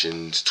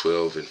 Revelations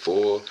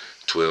 12:4,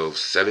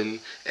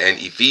 12:7, and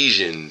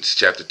Ephesians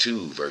chapter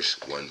 2, verse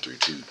 1 through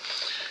 2.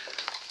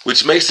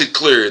 Which makes it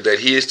clear that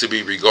he is to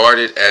be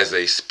regarded as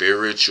a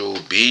spiritual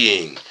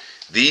being.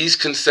 These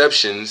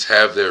conceptions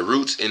have their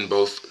roots in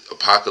both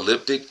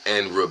apocalyptic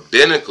and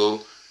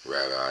rabbinical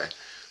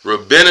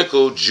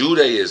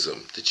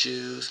Judaism, the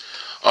Jews.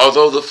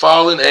 Although the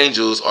fallen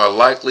angels are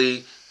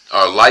likened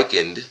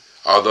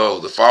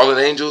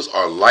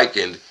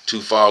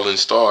to fallen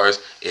stars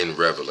in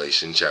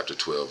Revelation chapter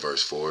 12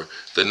 verse 4,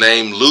 the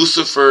name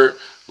Lucifer,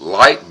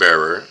 light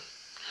bearer,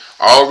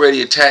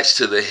 already attached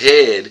to the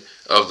head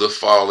of the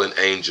fallen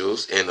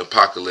angels in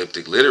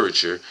apocalyptic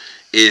literature,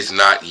 is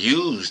not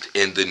used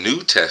in the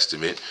New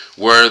Testament,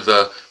 where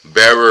the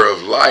bearer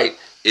of light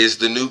is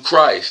the new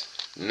Christ.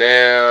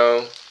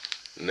 Now,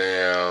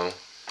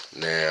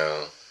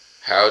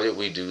 how did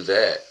we do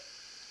that?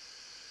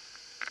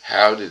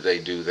 How did they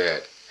do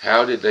that?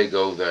 How did they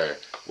go there?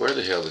 Where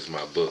the hell is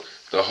my book?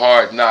 The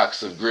Hard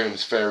Knocks of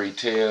Grimm's Fairy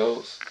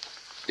Tales.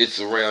 It's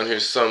around here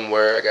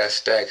somewhere. I got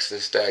stacks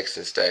and stacks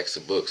and stacks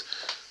of books.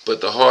 But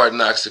The Hard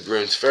Knocks of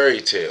Grimm's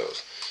Fairy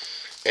Tales.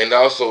 And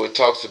also it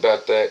talks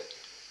about that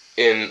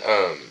in,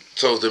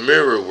 so the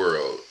mirror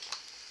world.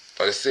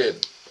 Like I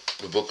said,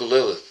 the Book of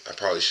Lilith, I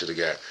probably should have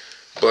got.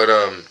 But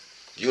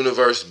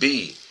Universe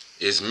B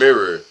is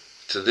mirror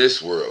to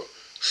this world.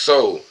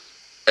 So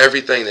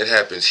everything that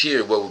happens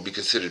here, what would be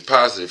considered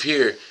positive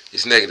here,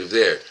 is negative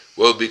there.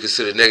 What would be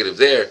considered negative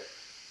there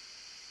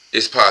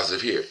is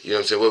positive here. You know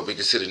what I'm saying? What would be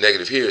considered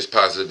negative here is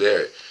positive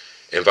there.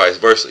 And vice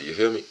versa. You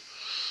feel me?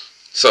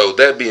 So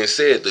that being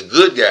said, the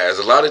good guys,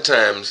 a lot of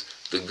times,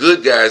 the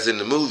good guys in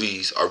the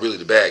movies are really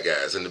the bad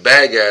guys. And the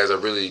bad guys are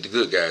really the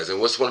good guys. And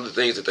what's one of the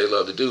things that they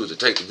love to do is to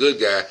take the good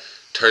guy,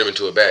 turn him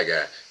into a bad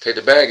guy. Take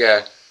the bad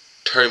guy,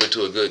 turn him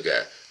into a good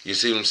guy. You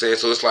see what I'm saying?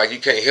 So it's like you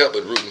can't help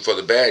but rooting for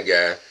the bad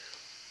guy,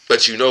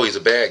 but you know he's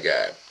a bad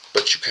guy,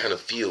 but you kind of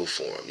feel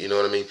for him. You know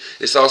what I mean?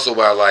 It's also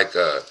why, like,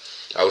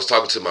 I was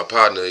talking to my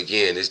partner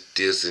again. This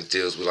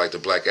deals with, like, the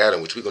Black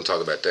Adam, which we're going to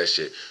talk about that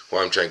shit.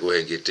 Why I'm trying to go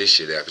ahead and get this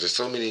shit out. Because there's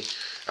so many,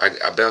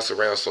 I bounce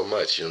around so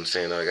much, you know what I'm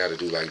saying? I got to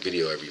do, like,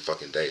 video every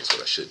fucking day is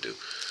what I should do.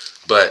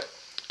 But,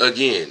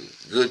 again,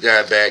 good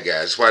guy, bad guy.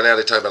 That's why now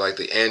they talk about, like,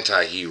 the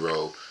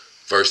anti-hero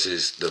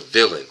versus the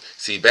villain.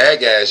 See, bad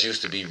guys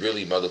used to be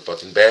really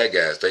motherfucking bad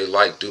guys. They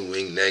like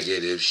doing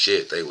negative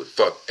shit. They would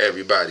fuck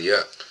everybody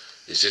up.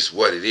 It's just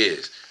what it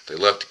is. They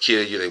love to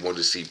kill you. They wanted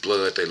to see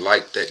blood. They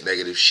liked that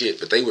negative shit.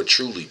 But they were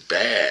truly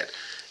bad,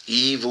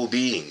 evil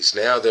beings.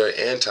 Now they're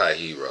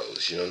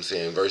anti-heroes, you know what I'm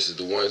saying? Versus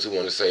the ones who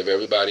want to save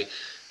everybody.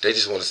 They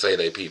just want to save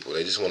their people.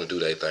 They just want to do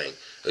their thing.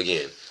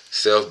 Again,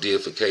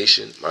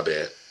 self-deification, my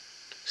bad.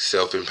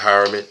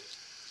 Self-empowerment,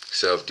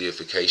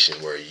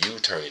 self-deification, where you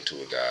turn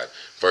into a god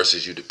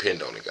versus you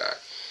depend on a god.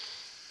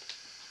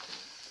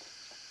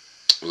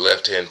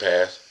 Left-hand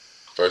path.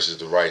 versus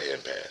the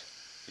right-hand path.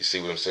 You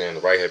see what I'm saying?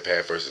 The right-hand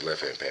path versus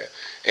left-hand path.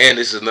 And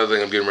this is another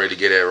thing I'm getting ready to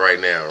get at right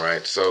now,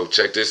 right? So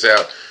check this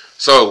out.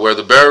 So where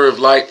the bearer of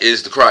light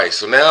is the Christ.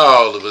 So now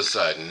all of a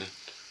sudden,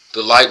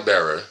 the light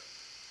bearer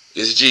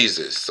is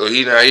Jesus. So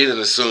he done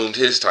assumed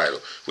his title,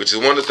 which is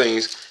one of the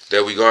things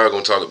that we are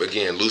going to talk about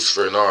again,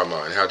 Lucifer and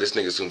Ahriman, how this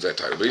nigga assumes that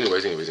title. But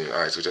anyways. All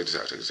right, so check this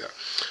out.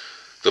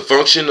 The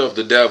function of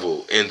the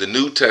devil in the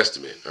New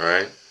Testament, all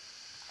right?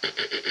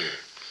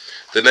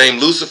 The name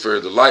Lucifer,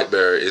 the light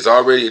bearer, is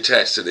already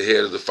attached to the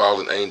head of the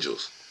fallen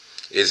angels.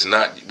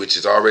 Which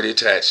is already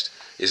attached,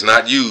 is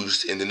not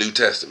used in the New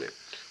Testament,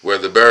 where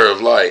the bearer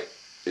of light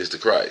is the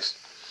Christ.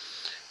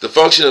 The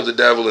function of the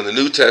devil in the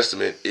New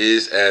Testament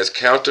is as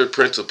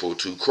counter-principle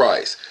to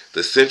Christ.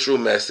 The central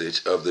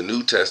message of the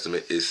New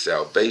Testament is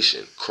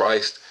salvation.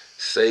 Christ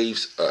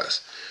saves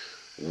us.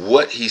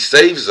 What he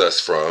saves us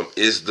from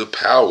is the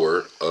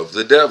power of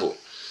the devil.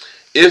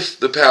 If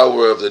the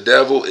power of the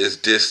devil is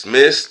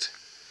dismissed,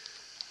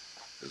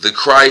 the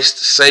Christ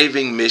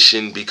saving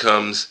mission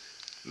becomes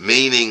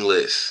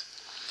meaningless.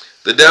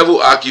 The devil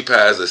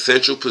occupies a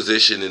central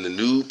position in the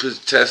New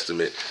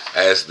Testament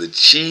as the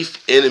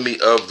chief enemy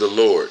of the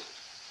Lord.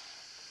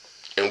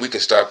 And we can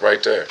stop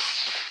right there.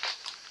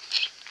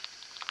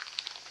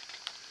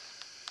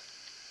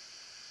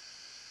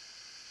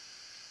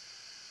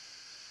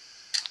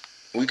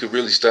 We could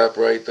really stop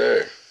right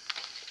there.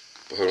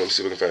 But hold on, let me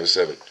see if we can find the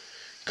 7.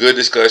 Good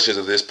discussions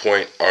of this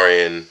point are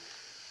in,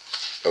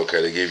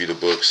 okay, they give you the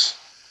books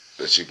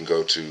that you can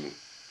go to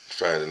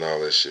finding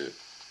all that shit.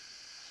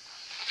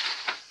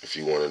 If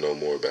you want to know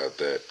more about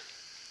that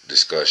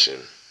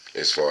discussion,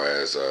 as far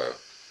as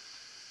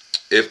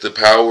if the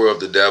power of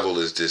the devil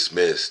is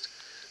dismissed,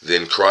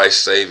 then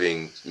Christ's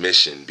saving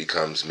mission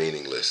becomes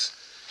meaningless.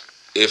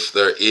 If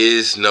there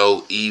is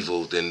no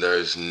evil, then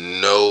there's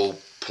no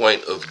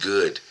point of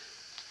good.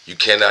 You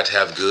cannot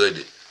have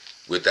good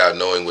without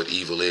knowing what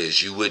evil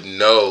is. You wouldn't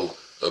know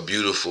a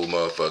beautiful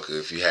motherfucker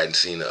if you hadn't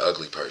seen an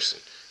ugly person.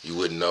 You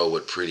wouldn't know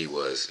what pretty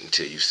was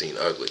until you've seen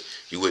ugly.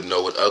 You wouldn't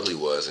know what ugly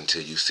was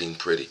until you've seen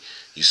pretty.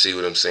 You see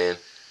what I'm saying?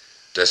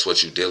 That's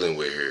what you're dealing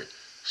with here.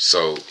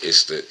 So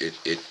it's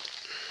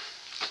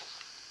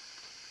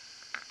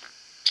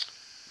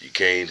you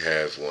can't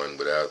have one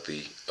without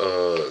the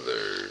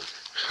other.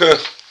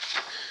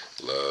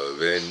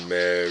 Love and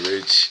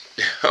marriage.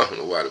 I don't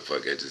know why the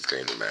fuck that just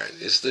came to mind.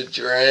 It's the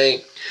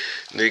drink.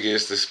 Nigga,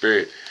 it's the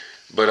spirit.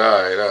 But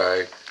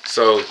alright.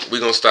 So we're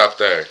gonna stop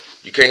there.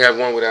 You can't have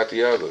one without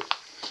the other.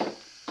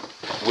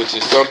 Which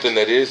is something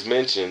that is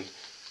mentioned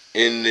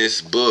in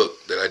this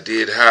book that I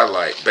did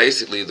highlight.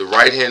 Basically, the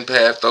right-hand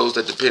path, those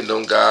that depend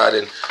on God,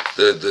 and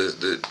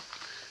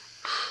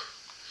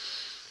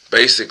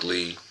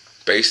basically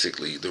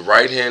the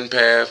right-hand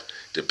path,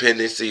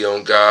 dependency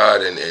on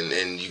God,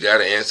 and you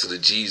gotta answer to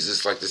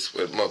Jesus like this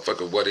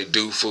motherfucker. What it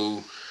do,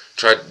 fool?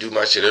 Try to do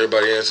my shit.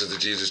 Everybody answers to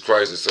Jesus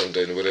Christ or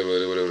something.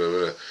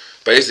 Whatever.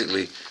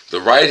 Basically,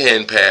 the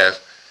right-hand path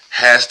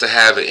has to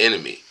have an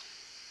enemy.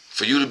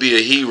 For you to be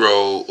a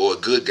hero or a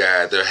good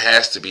guy, there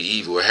has to be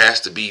evil. There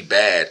has to be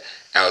bad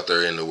out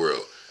there in the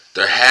world.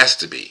 There has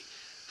to be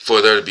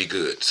for there to be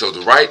good. So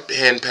the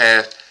right-hand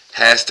path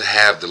has to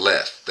have the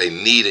left. They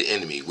need an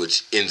enemy,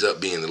 which ends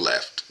up being the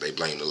left. They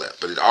blame the left.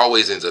 But it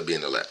always ends up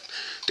being the left.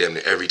 Damn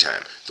near every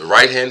time. The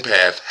right-hand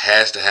path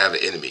has to have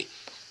an enemy.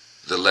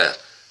 The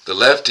left. The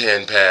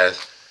left-hand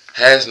path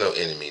has no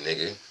enemy,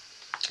 nigga.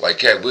 Like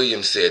Cat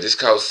Williams said, it's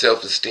called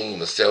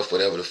self-esteem or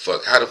self-whatever the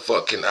fuck. How the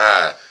fuck can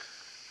I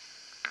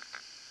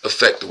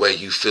affect the way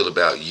you feel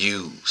about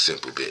you,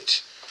 simple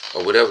bitch?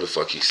 Or whatever the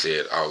fuck he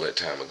said all that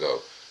time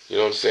ago. You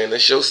know what I'm saying?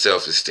 That's your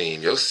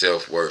self-esteem, your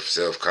self-worth,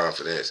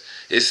 self-confidence.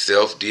 It's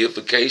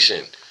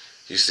self-deification.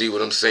 You see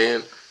what I'm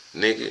saying?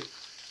 Nigga,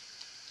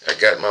 I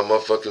got my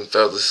motherfucking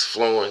feathers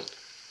flowing.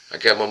 I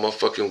got my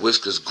motherfucking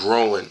whiskers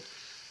growing.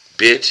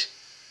 Bitch.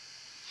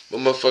 My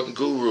motherfucking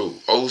guru,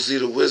 OZ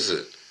the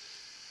Wizard.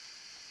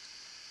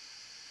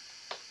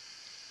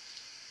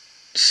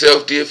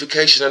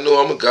 Self-deification. I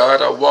know I'm a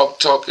god. I walk,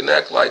 talk, and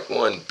act like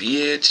one.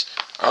 Bitch,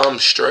 I'm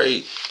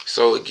straight.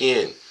 So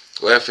again,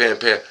 left-hand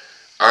path,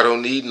 I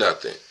don't need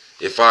nothing.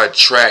 If I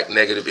attract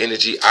negative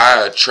energy,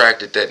 I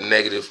attracted that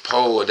negative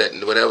pole or that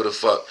whatever the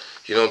fuck.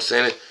 You know what I'm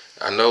saying?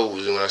 I know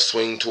when I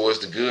swing towards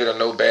the good, I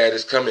know bad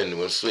is coming.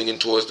 When I'm swinging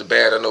towards the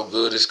bad, I know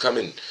good is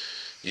coming.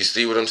 You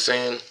see what I'm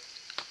saying?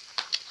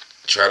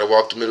 Try to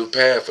walk the middle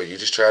path, or you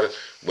just try to,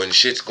 when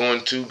shit's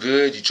going too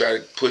good, you try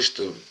to push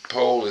the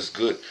pole as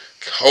good.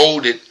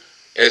 Hold it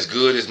as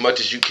good as much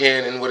as you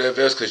can and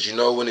whatever else, because you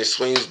know when it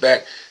swings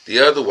back the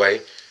other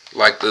way,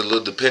 like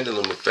the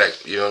pendulum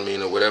effect, you know what I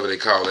mean, or whatever they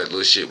call that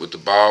little shit with the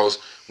balls.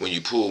 When you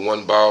pull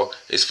one ball,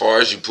 as far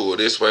as you pull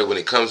this way, when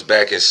it comes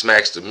back and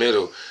smacks the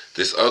middle,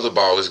 this other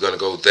ball is going to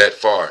go that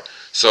far.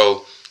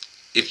 So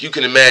if you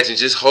can imagine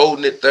just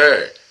holding it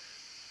there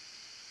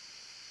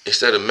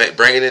instead of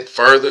bringing it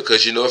further,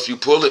 because you know if you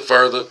pull it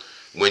further,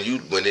 when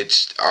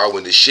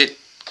the shit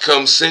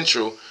comes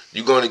central,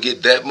 you're going to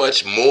get that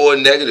much more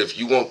negative.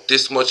 You want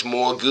this much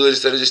more good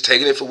instead of just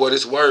taking it for what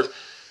it's worth.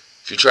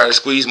 If you try to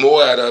squeeze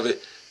more out of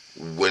it,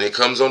 When it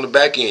comes on the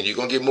back end, you're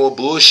going to get more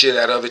bullshit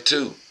out of it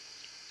too.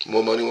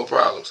 More money, more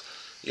problems.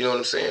 You know what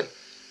I'm saying?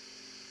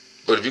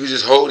 But if you can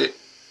just hold it,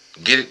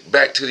 get it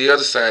back to the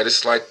other side,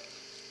 it's like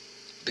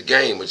the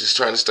game. We're just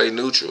trying to stay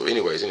neutral.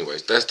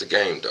 Anyways, that's the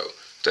game though.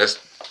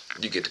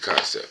 You get the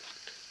concept.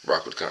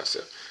 Rock with the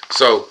concept.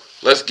 So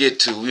let's get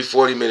to, we're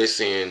 40 minutes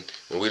in,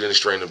 and we didn't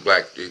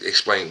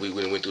explain, we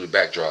went through the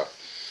backdrop.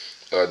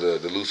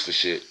 The Lucifer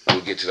shit.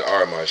 We'll get to the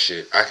Ahriman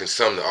shit. I can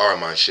sum the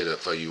Ahriman shit up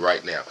for you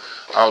right now.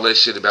 All that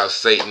shit about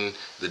Satan,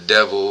 the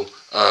devil,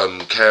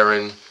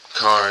 Karun,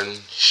 Karun,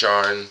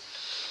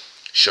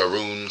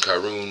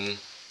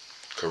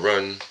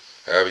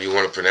 however you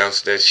want to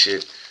pronounce that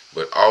shit.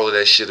 But all of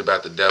that shit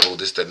about the devil,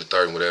 this, that, and the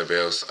third, and whatever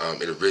else,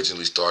 it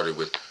originally started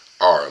with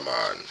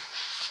Ahriman.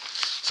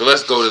 So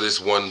let's go to this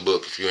one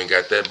book. If you ain't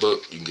got that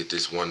book, you can get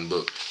this one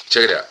book.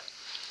 Check it out.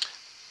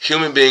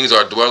 Human beings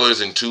are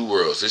dwellers in two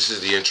worlds. This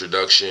is the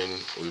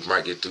introduction. We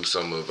might get through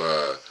some of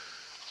the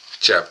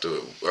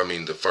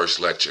first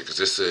lecture, because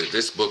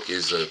this book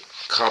is a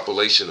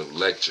compilation of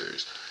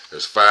lectures.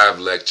 There's 5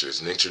 lectures,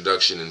 an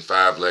introduction and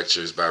 5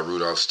 lectures by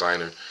Rudolph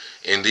Steiner.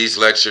 In these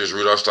lectures,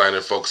 Rudolph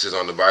Steiner focuses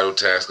on the vital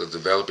task of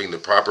developing the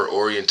proper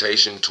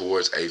orientation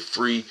towards a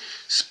free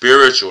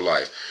spiritual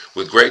life.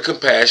 With great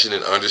compassion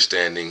and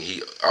understanding,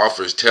 he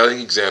offers telling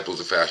examples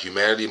of how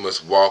humanity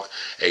must walk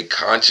a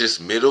conscious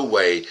middle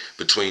way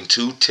between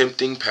two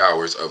tempting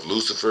powers of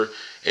Lucifer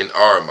and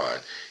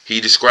Ahriman.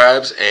 He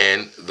describes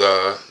an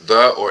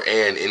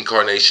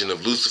incarnation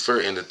of Lucifer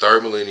in the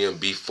 3rd millennium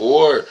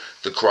before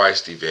the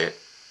Christ event,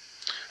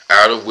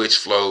 out of which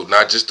flowed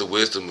not just the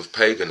wisdom of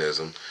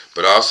paganism,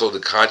 but also the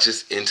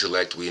conscious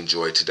intellect we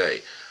enjoy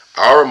today.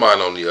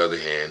 Ahriman, on the other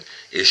hand,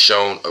 is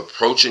shown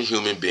approaching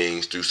human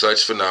beings through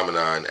such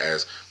phenomenon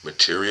as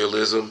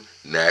materialism,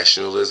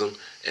 nationalism,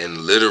 and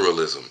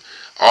literalism,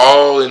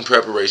 all in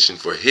preparation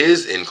for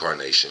his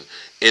incarnation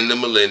in the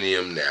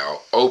millennium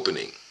now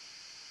opening.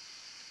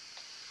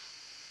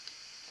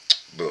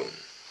 Boom.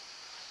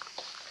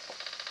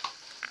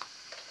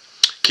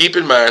 Keep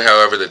in mind,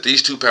 however, that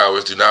these two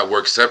powers do not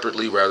work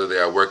separately, rather they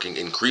are working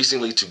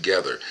increasingly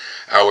together.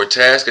 Our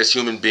task as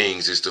human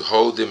beings is to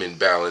hold them in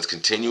balance,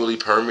 continually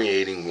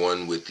permeating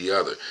one with the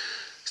other.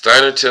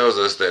 Steiner tells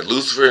us that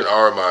Lucifer and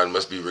Ahriman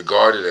must be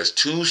regarded as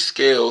 2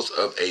 scales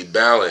of a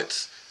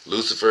balance.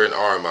 Lucifer and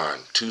Ahriman,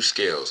 2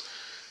 scales.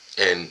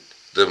 And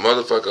the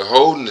motherfucker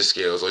holding the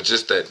scales, or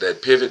just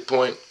that pivot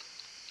point,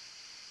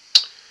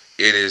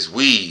 it is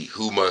we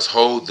who must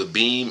hold the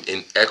beam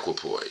in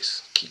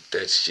equipoise. Keep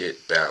that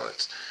shit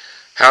balanced.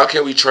 How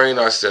can we train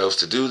ourselves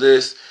to do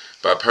this?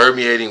 By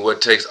permeating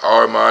what takes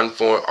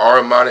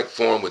Ahrimanic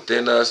form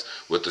within us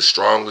with the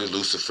strongly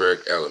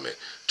Luciferic element.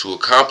 To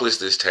accomplish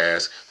this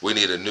task, we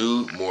need a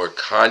new, more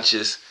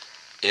conscious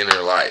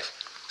inner life.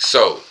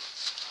 So,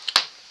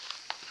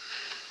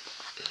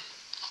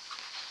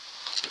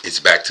 it's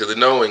back to the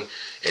knowing,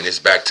 and it's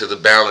back to the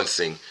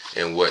balancing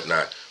and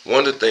whatnot. One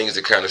of the things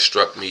that kind of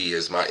struck me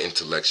as my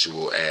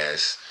intellectual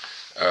ass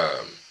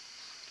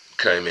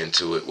came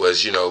into it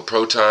was,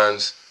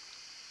 protons,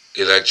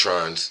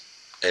 electrons,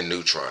 and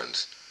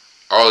neutrons.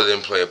 All of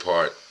them play a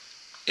part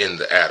in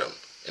the atom,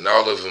 and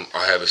all of them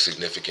have a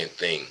significant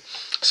thing.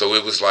 So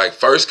it was like,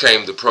 first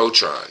came the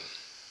proton,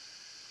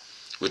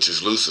 which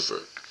is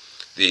Lucifer,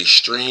 the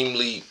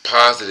extremely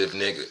positive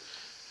nigga.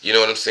 You know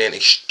what I'm saying?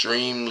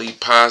 Extremely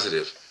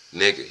positive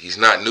nigga. He's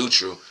not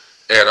neutral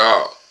at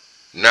all.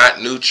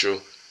 Not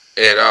neutral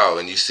at all.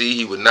 And you see,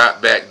 he would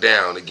not back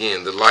down.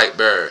 Again, the light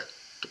bearer,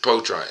 the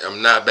proton.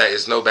 I'm not back.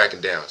 It's no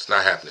backing down. It's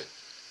not happening.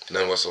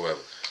 None whatsoever.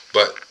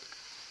 But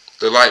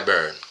the light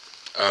bearer.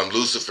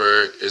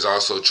 Lucifer is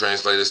also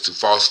translated to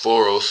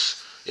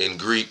phosphoros in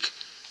Greek.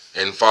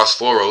 And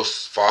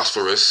phosphorus,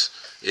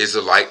 is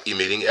a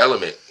light-emitting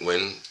element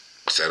when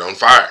set on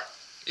fire.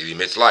 It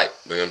emits light.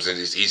 You know what I'm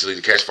saying? It's easily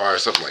to catch fire or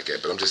something like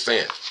that. But I'm just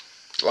saying,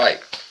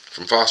 light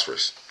from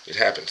phosphorus. It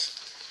happens.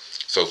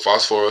 So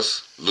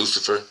phosphorus,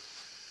 Lucifer,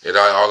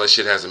 all that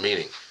shit has a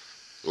meaning.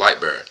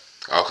 Light bearer.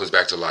 All comes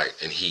back to light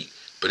and heat.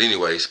 But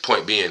anyways,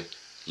 point being,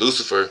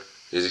 Lucifer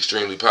is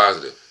extremely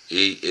positive.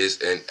 He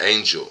is an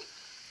angel.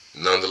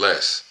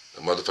 Nonetheless,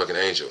 a motherfucking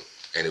angel.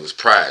 And it was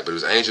pride, but it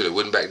was an angel that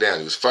wouldn't back down.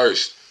 He was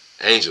first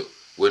angel,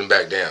 wouldn't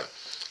back down.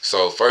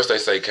 So first they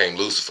say came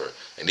Lucifer.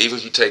 And even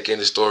if you take in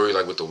the story,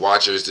 like with the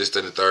Watchers, this, that,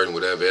 and the third, and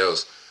whatever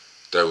else,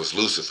 there was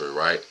Lucifer,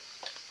 right?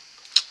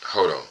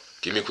 Hold on.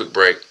 Give me a quick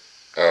break.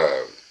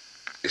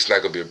 It's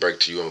not going to be a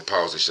break to you. I'm going to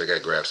pause this shit. I got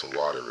to grab some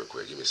water real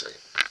quick. Give me a second.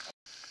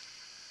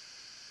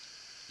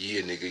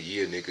 Yeah,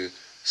 nigga.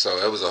 So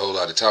that was a whole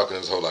lot of talking. There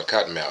was a whole lot of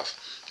cotton mouth.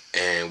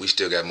 And we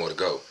still got more to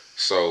go.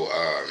 So,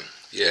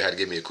 yeah, I had to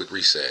give me a quick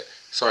reset.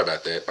 Sorry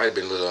about that. Might have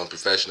been a little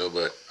unprofessional,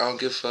 but I don't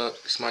give a fuck.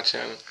 It's my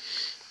channel.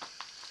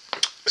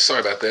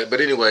 Sorry about that.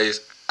 But anyways,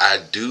 I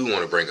do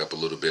want to bring up a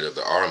little bit of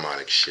the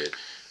Ahrimanic shit.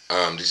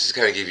 Just to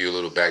kind of give you a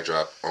little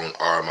backdrop on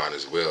Ahriman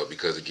as well.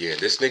 Because, again,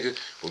 this nigga,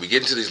 when we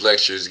get into these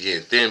lectures,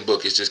 again, thin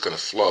book, it's just going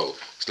to flow.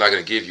 It's not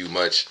going to give you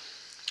much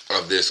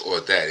of this or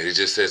that. And it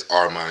just says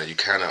Ahriman, and you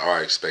kind of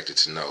are expected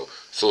to know.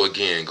 So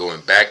again,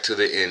 going back to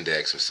the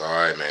index, I'm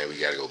sorry, man, we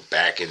got to go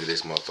back into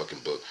this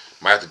motherfucking book.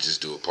 Might have to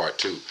just do a part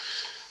 2.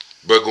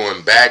 But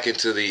going back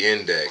into the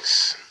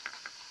index,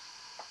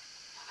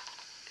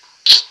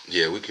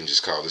 yeah, we can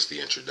just call this the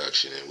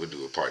introduction, and we'll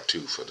do a part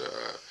 2 for the,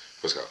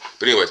 what's it called?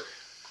 But anyways,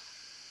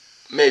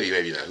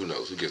 maybe not. Who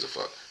knows? Who gives a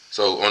fuck?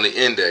 So on the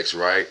index,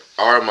 right,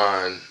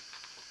 Ahriman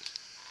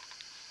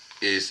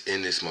is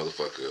in this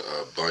motherfucker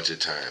a bunch of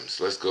times.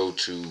 Let's go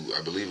to,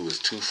 I believe it was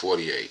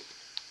 248.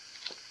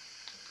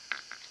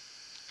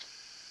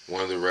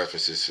 One of the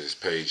references is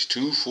page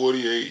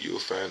 248. You'll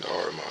find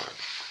Ahriman.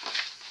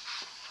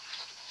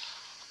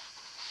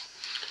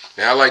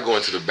 Now, I like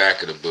going to the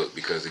back of the book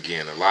because,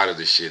 again, a lot of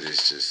the shit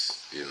is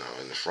just, you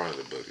know, in the front of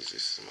the book is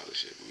just some other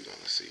shit. We're going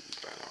to see if we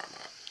find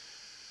Ahriman.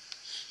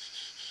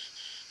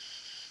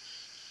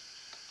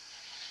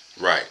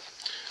 Right.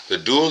 The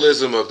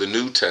dualism of the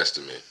New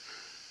Testament.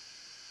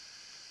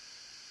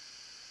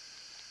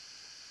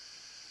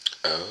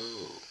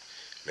 Oh,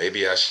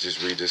 maybe I should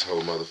just read this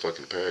whole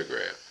motherfucking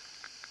paragraph.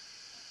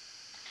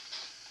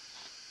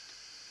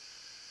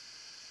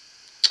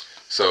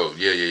 So,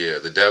 yeah.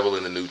 The devil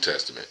in the New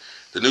Testament.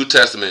 The New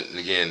Testament, and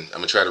again, I'm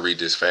going to try to read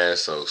this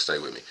fast, so stay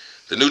with me.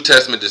 The New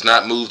Testament does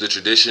not move the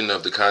tradition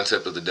of the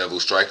concept of the devil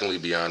strikingly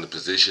beyond the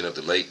position of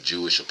the late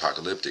Jewish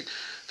apocalyptic.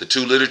 The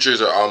two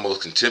literatures are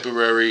almost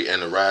contemporary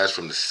and arise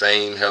from the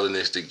same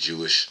Hellenistic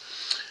Jewish,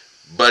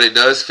 but it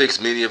does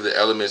fix many of the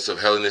elements of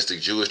Hellenistic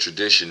Jewish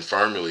tradition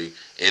firmly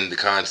in the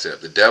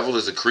concept. The devil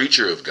is a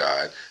creature of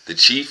God, the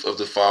chief of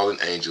the fallen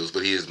angels,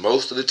 but he is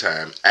most of the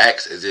time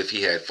acts as if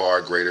he had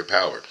far greater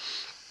power.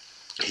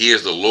 He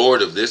is the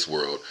Lord of this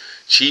world,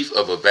 chief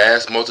of a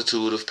vast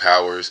multitude of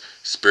powers,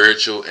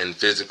 spiritual and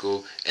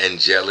physical,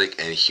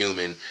 angelic and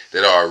human,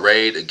 that are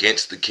arrayed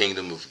against the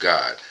kingdom of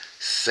God.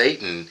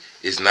 Satan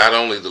is not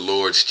only the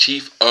Lord's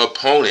chief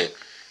opponent,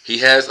 he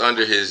has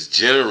under his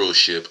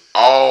generalship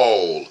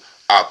all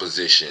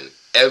opposition,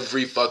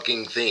 every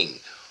fucking thing,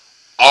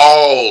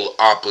 all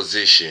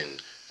opposition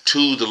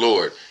to the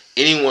Lord.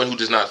 Anyone who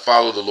does not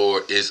follow the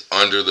Lord is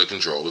under the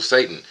control of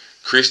Satan.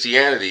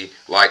 Christianity,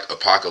 like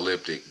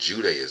apocalyptic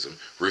Judaism,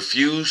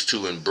 refused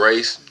to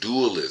embrace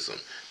dualism,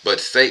 but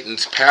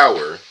Satan's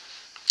power,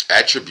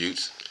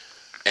 attributes,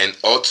 and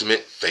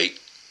ultimate fate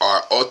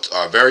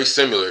are very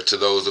similar to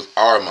those of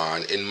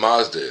Ahriman in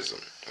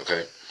Mazdaism.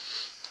 Okay?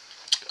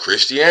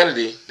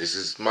 Christianity, this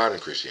is modern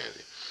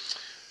Christianity,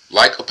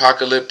 like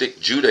apocalyptic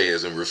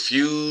Judaism,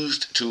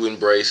 refused to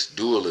embrace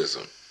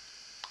dualism.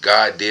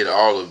 God did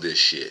all of this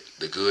shit,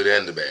 the good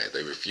and the bad.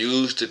 They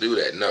refused to do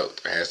that. No,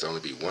 there has to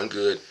only be one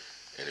good,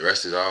 and the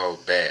rest is all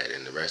bad,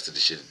 and the rest of the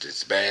shit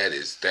that's bad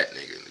is that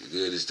nigga, and the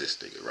good is this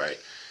nigga, right?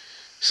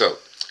 So,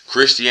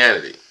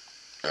 Christianity,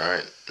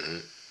 alright?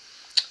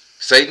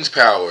 Satan's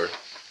power,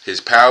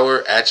 his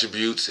power,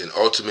 attributes, and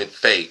ultimate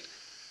fate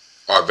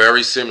are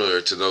very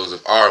similar to those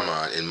of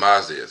Ahriman in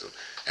Mazdaism.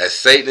 As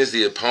Satan is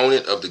the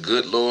opponent of the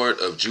good Lord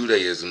of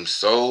Judaism,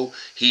 so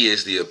he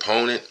is the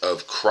opponent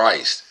of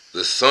Christ,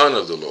 the Son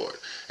of the Lord.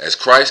 As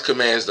Christ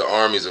commands the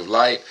armies of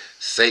light,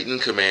 Satan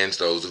commands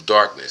those of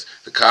darkness.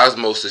 The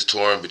cosmos is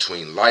torn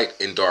between light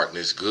and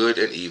darkness, good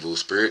and evil,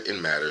 spirit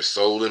and matter,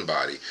 soul and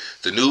body,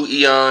 the new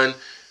eon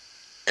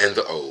and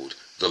the old,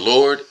 the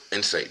Lord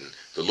and Satan.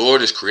 The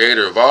Lord is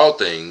creator of all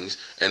things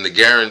and the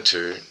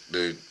guarantor,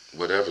 the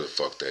whatever the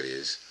fuck that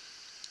is,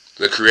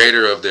 the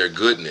creator of their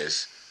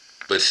goodness,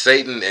 but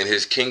Satan and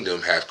his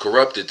kingdom have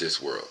corrupted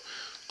this world.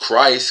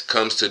 Christ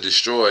comes to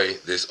destroy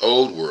this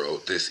old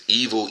world, this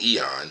evil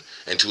eon,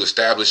 and to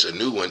establish a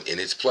new one in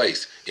its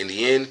place. In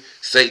the end,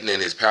 Satan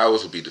and his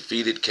powers will be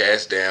defeated,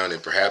 cast down,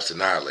 and perhaps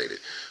annihilated.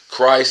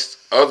 Christ's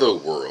other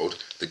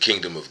world, the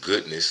kingdom of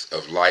goodness,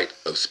 of light,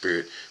 of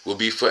spirit, will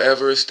be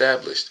forever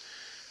established.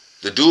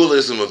 The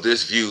dualism of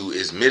this view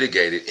is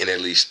mitigated in at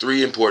least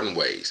three important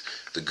ways.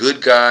 The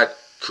good God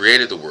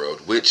created the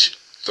world, which,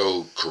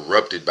 though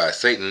corrupted by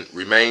Satan,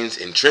 remains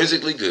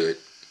intrinsically good.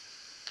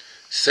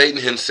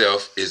 Satan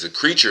himself is a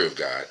creature of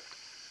God.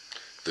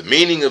 The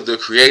meaning of the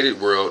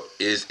created world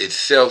is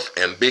itself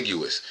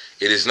ambiguous.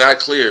 It is not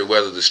clear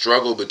whether the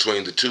struggle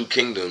between the two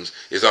kingdoms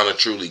is on a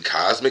truly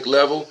cosmic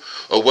level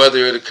or whether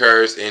it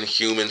occurs in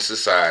human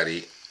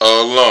society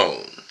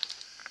alone.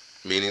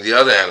 Meaning the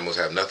other animals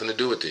have nothing to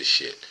do with this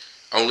shit.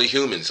 Only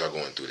humans are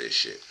going through this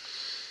shit.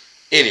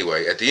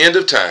 Anyway, at the end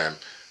of time,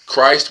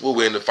 Christ will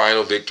win the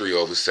final victory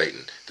over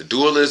Satan. The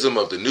dualism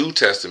of the New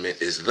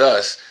Testament is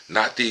thus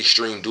not the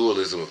extreme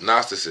dualism of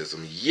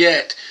Gnosticism,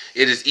 yet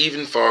it is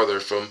even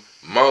farther from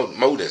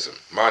monism.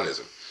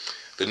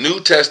 The New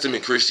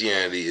Testament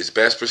Christianity is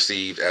best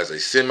perceived as a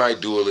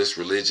semi-dualist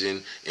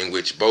religion in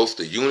which both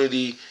the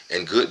unity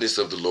and goodness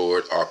of the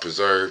Lord are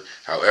preserved,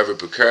 however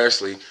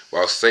precariously,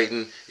 while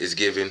Satan is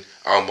given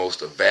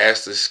almost a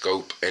vaster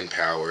scope and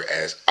power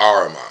as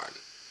Ahriman.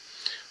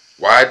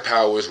 Wide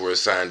powers were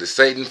assigned to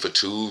Satan for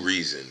two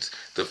reasons.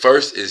 The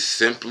first is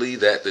simply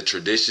that the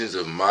traditions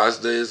of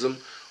Mazdaism,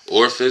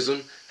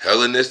 Orphism,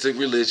 Hellenistic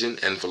religion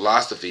and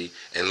philosophy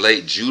and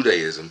late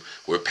Judaism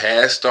were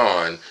passed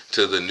on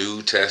to the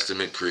New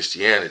Testament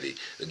Christianity.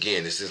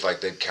 Again, this is like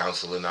that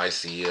Council of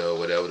Nicaea or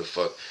whatever the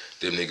fuck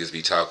them niggas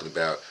be talking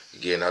about.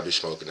 Again, I've been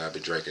smoking, I've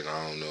been drinking,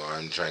 I don't know.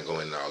 I'm trying to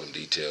go into all them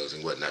details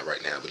and whatnot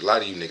right now. But a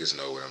lot of you niggas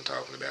know what I'm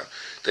talking about.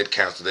 That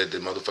council, that the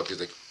motherfuckers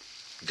that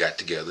got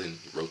together and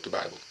wrote the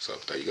Bible. So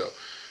there you go.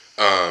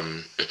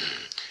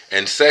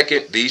 And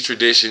second, these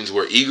traditions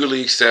were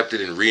eagerly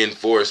accepted and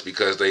reinforced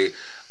because they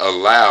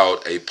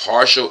allowed a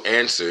partial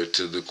answer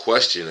to the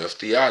question of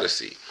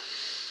theodicy.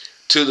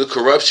 To the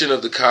corruption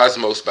of the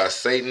cosmos by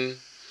Satan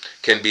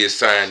can be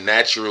assigned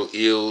natural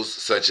ills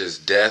such as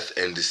death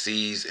and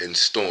disease and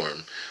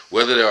storm,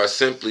 whether they are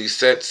simply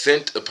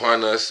sent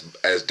upon us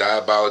as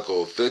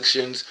diabolical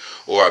afflictions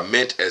or are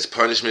meant as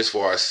punishments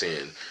for our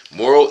sin.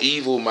 Moral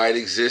evil might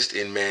exist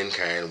in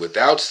mankind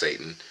without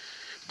Satan,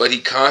 but he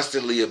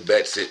constantly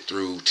abets it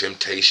through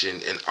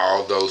temptation, and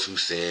all those who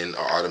sin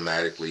are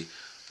automatically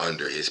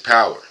under his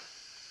power.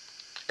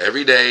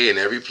 Every day, in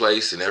every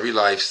place, in every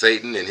life,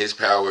 Satan and his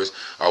powers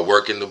are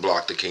working to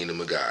block the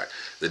kingdom of God.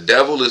 The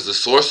devil is the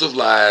source of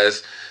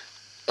lies,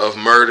 of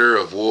murder,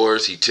 of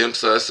wars. He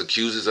tempts us,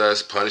 accuses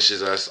us,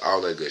 punishes us, all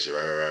that good shit,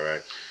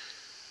 right.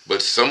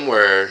 But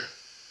somewhere,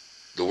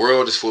 the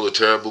world is full of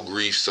terrible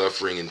grief,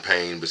 suffering, and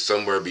pain, but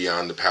somewhere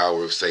beyond the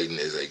power of Satan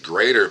is a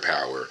greater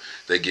power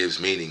that gives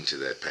meaning to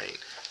that pain.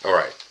 All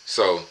right,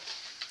 so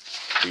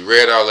we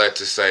read all that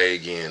to say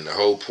again, the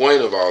whole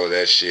point of all of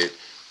that shit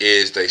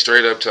is they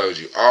straight up told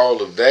you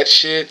all of that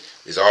shit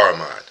is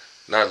Ahriman,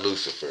 not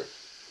Lucifer.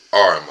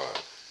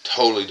 Ahriman,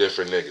 totally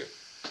different nigga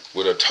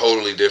with a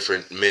totally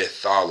different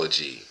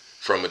mythology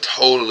from a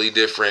totally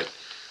different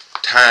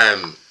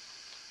time,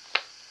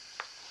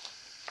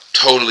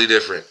 totally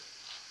different,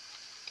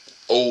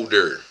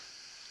 older,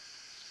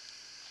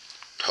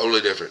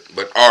 totally different,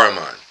 but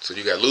Ahriman. So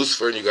you got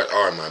Lucifer and you got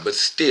Ahriman, but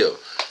still,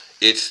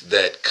 it's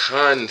that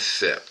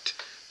concept.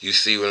 You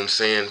see what I'm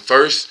saying?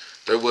 First,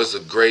 there was a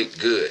great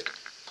good,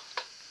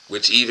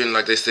 which even,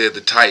 like they said,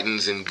 the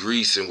Titans in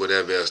Greece and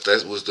whatever else,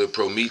 that was the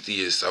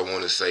Prometheus, I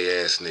want to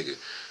say, ass nigga.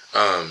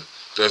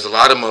 There's a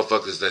lot of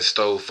motherfuckers that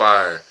stole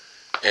fire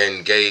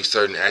and gave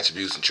certain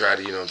attributes and tried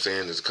to, you know what I'm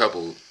saying? There's a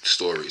couple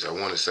stories. I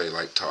want to say,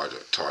 like,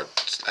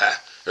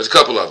 there's a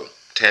couple of them.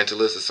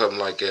 Tantalus or something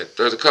like that.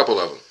 There's a couple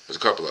of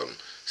them.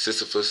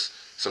 Sisyphus,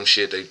 some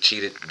shit, they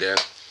cheated to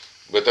death.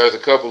 But there's a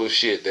couple of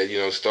shit that, you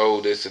know,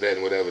 stole this or that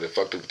and whatever, that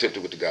fucked up, tipped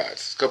it with the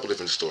gods. A couple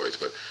different stories.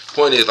 But the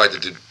point is, like,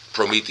 the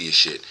Prometheus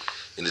shit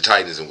and the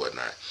Titans and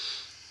whatnot.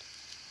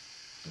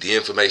 The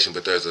information,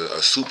 but there's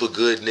a super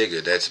good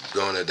nigga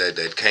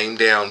that came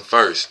down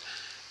first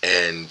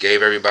and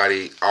gave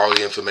everybody all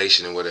the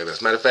information and whatever.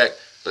 As a matter of fact,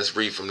 let's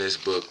read from this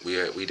book.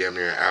 We damn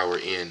near an hour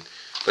in.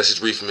 Let's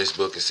just read from this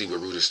book and see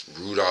what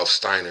Rudolph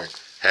Steiner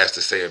has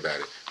to say about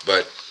it.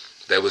 But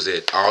that was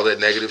it. All that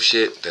negative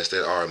shit, that's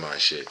that Ahriman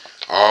shit.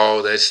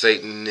 All that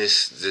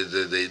Satanist,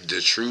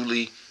 the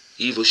truly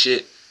evil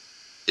shit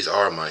is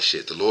Ahriman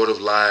shit. The Lord of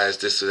Lies,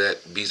 this or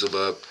that,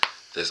 Beelzebub,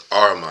 that's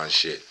Ahriman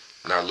shit.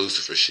 Not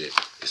Lucifer shit.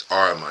 It's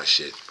Ahriman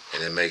shit.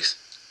 And it makes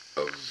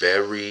a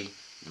very,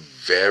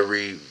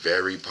 very,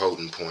 very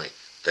potent point.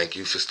 Thank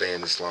you for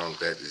staying this long.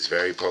 That is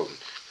very potent.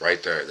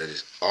 Right there. That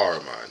is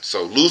Ahriman.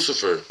 So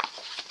Lucifer.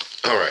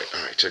 Alright,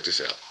 check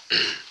this out.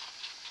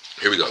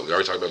 Here we go. We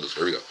already talked about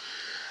Lucifer. Here we go.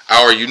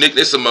 Our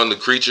uniqueness among the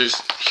creatures,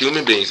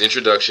 human beings,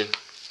 introduction.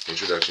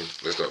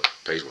 Let's go.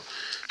 Page 1.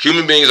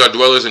 Human beings are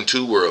dwellers in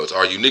two worlds.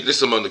 Our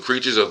uniqueness among the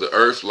creatures of the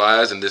earth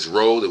lies in this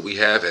role that we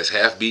have as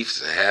half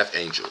beast and half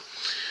angel.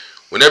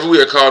 Whenever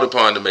we are called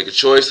upon to make a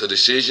choice, a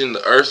decision,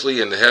 the earthly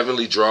and the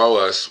heavenly draw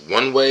us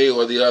one way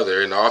or the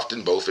other, and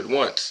often both at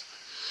once.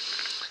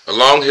 A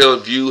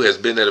long-held view has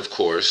been that, of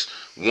course,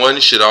 one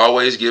should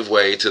always give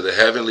way to the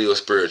heavenly or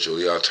spiritual.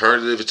 The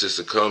alternative is to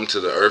succumb to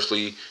the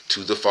earthly,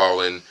 to the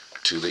fallen,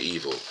 to the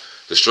evil.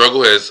 The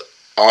struggle has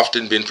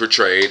often been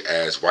portrayed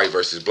as white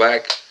versus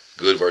black,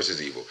 good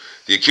versus evil.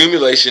 The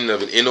accumulation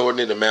of an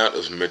inordinate amount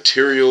of the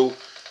material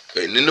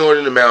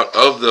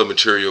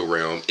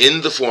realm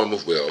in the form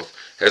of wealth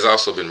has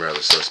also been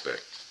rather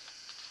suspect.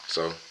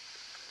 So,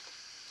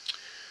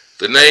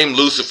 the name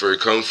Lucifer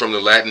comes from the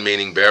Latin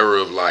meaning bearer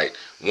of light.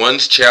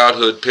 One's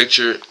childhood,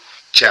 thinking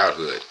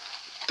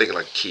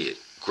like a kid,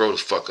 grow the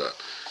fuck up.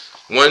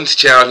 One's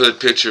childhood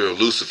picture of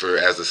Lucifer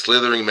as a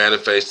slithering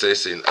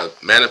manifestation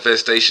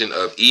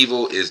of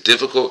evil is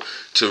difficult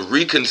to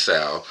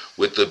reconcile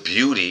with the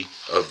beauty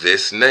of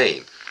this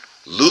name.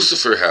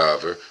 Lucifer,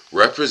 however,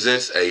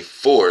 represents a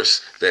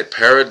force that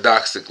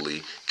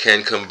paradoxically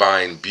can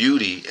combine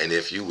beauty and,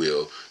 if you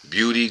will,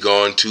 beauty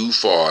gone too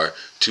far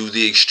to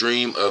the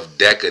extreme of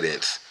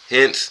decadence,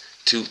 hence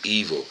to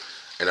evil.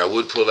 And I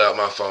would pull out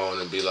my phone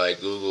and be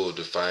like, Google,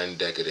 define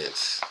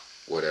decadence,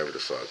 whatever the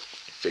fuck,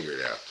 figure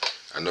it out.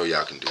 I know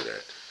y'all can do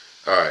that.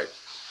 Alright.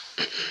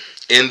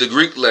 In the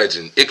Greek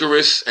legend,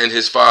 Icarus and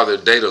his father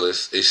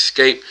Daedalus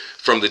escape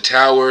from the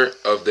tower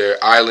of their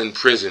island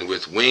prison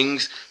with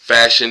wings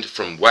fashioned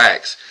from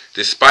wax.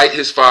 Despite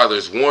his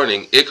father's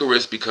warning,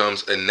 Icarus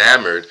becomes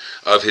enamored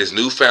of his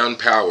newfound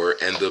power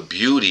and the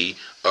beauty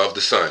of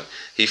the sun.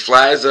 He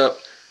flies up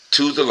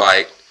to the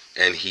light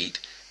and heat,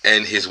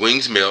 and his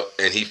wings melt,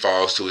 and he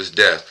falls to his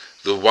death.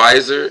 The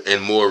wiser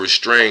and more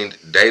restrained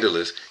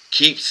Daedalus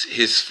keeps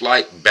his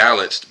flight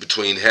balanced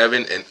between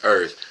heaven and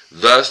earth,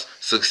 thus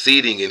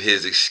succeeding in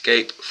his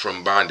escape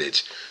from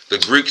bondage. The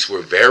Greeks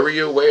were very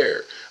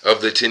aware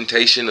of the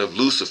temptation of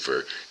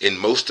Lucifer in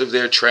most of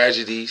their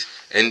tragedies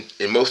and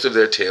in most of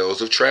their tales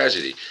of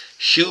tragedy.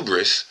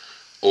 Hubris,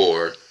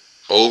 or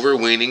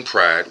overweening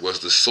pride, was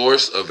the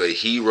source of a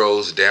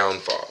hero's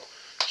downfall.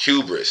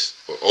 Hubris,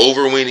 or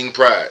overweening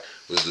pride,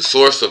 was the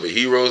source of a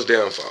hero's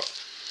downfall.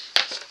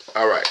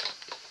 All right.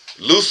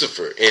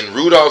 Lucifer, in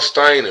Rudolph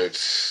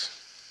Steiner's,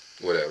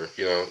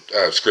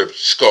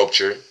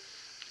 sculpture,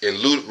 in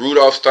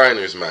Rudolph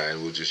Steiner's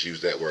mind, we'll just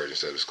use that word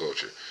instead of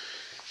sculpture.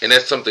 And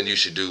that's something you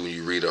should do when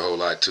you read a whole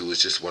lot too.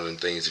 It's just one of them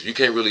things. If you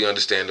can't really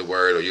understand the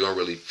word, or you don't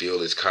really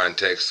feel its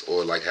context,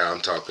 or like how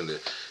I'm talking to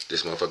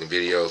this motherfucking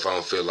video, if I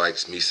don't feel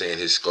like me saying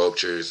his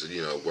sculptures,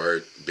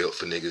 word built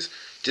for niggas,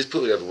 just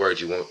put whatever word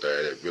you want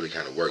there. That really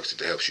kind of works.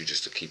 It helps you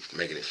just to keep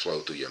making it flow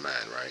through your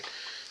mind, right?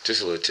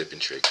 Just a little tip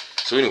and trick.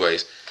 So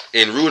anyways,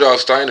 in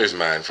Rudolph Steiner's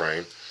mind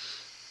frame,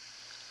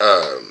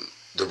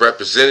 the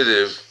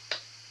representative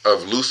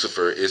of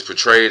Lucifer is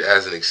portrayed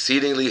as an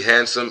exceedingly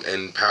handsome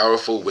and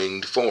powerful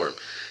winged form.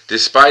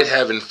 Despite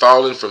having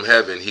fallen from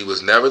heaven, he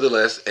was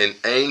nevertheless an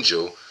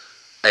angel,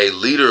 a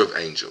leader of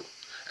angels.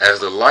 As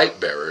the light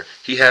bearer,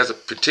 he has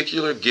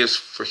particular gifts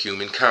for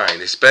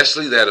humankind,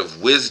 especially that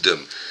of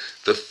wisdom,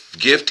 the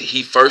gift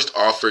he first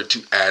offered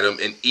to Adam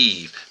and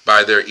Eve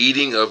by their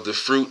eating of the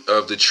fruit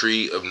of the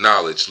tree of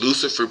knowledge.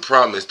 Lucifer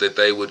promised that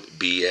they would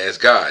be as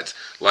gods.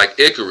 Like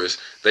Icarus,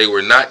 they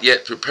were not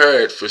yet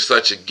prepared for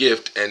such a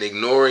gift, and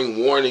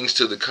ignoring warnings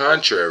to the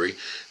contrary,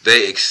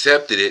 they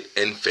accepted it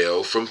and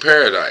fell from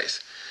paradise.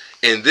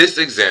 In this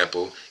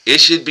example,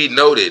 it should be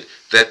noted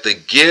that the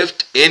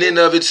gift in and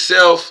of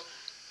itself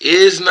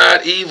is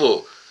not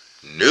evil.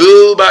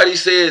 Nobody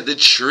said the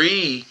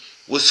tree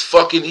was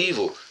fucking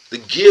evil. The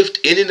gift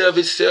in and of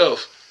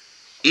itself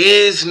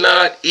is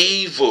not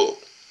evil.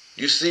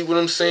 You see what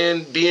I'm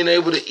saying? Being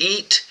able to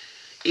eat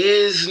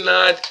is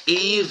not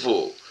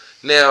evil.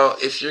 Now,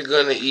 if you're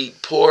going to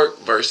eat pork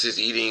versus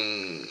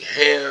eating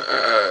ham,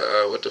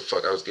 what the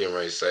fuck I was getting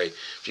ready to say.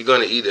 If you're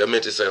going to eat, I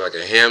meant to say like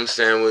a ham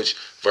sandwich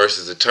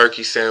versus a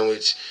turkey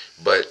sandwich.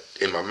 But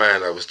in my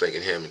mind, I was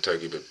thinking ham and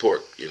turkey, but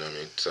pork, you know what I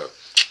mean? So,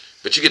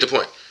 but you get the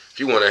point.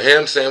 If you want a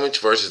ham sandwich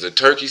versus a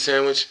turkey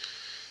sandwich,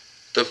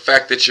 the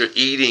fact that you're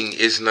eating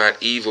is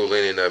not evil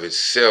in and of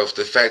itself.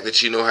 The fact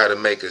that you know how to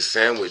make a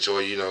sandwich,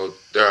 or,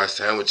 there are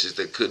sandwiches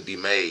that could be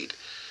made,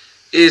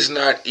 is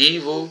not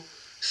evil.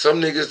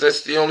 Some niggas,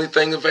 that's the only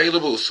thing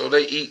available, so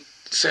they eat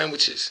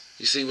sandwiches.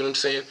 You see what I'm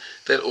saying?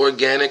 That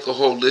organic or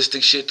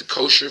holistic shit, the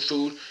kosher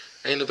food,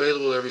 ain't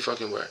available every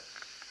fucking where.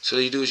 So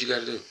you do what you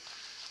gotta do.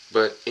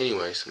 But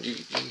anyways,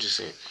 I'm just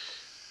saying.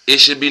 It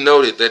should be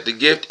noted that the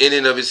gift in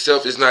and of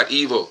itself is not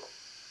evil.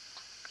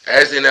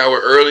 As in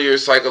our earlier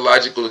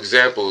psychological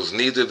examples,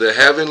 neither the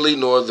heavenly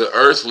nor the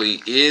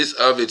earthly is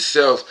of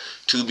itself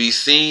to be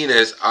seen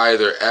as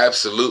either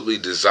absolutely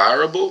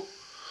desirable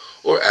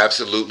or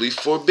absolutely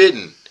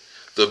forbidden.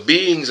 The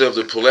beings of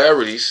the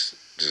polarities,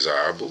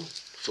 desirable,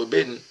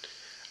 forbidden,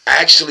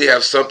 actually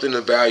have something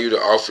of value to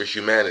offer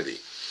humanity.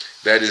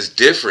 That is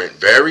different,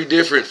 very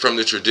different from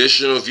the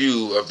traditional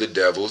view of the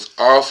devil's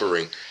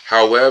offering.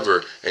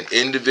 However, an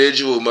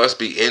individual must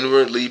be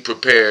inwardly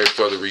prepared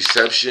for the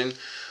reception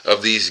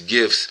of these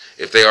gifts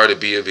if they are to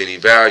be of any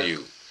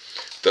value.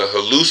 The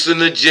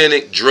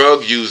hallucinogenic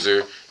drug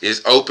user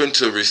is open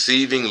to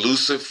receiving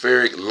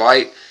luciferic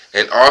light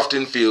and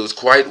often feels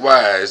quite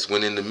wise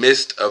when in the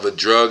midst of a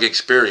drug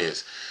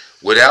experience.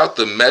 Without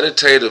the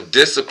meditative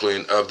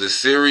discipline of the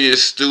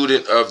serious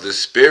student of the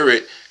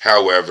spirit,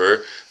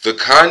 however, the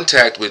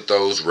contact with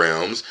those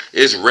realms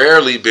is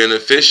rarely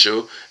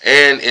beneficial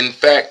and, in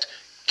fact,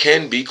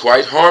 can be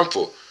quite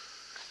harmful.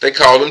 They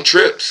call them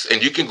trips,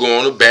 and you can go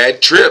on a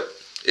bad trip.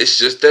 It's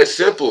just that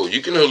simple.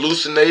 You can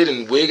hallucinate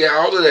and wig out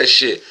all of that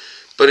shit.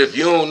 But if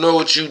you don't know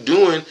what you're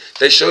doing,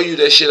 they show you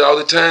that shit all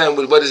the time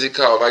with, what is it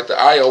called, like the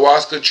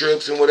ayahuasca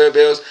trips and whatever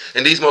else.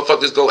 And these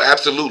motherfuckers go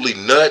absolutely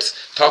nuts,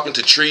 talking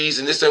to trees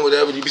and this and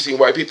whatever. You be seeing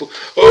white people,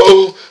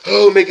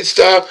 oh, make it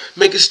stop,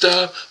 make it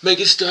stop, make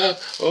it stop.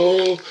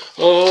 Oh.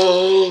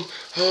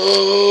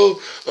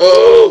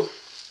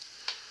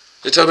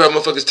 They talk about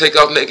motherfuckers take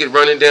off naked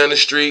running down the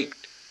street,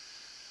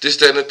 this,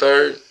 that, and the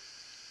third.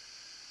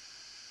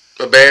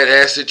 A bad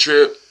acid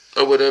trip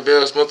or whatever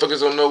else. Motherfuckers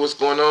don't know what's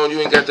going on. You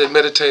ain't got that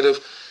meditative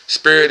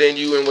spirit in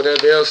you and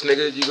whatever else,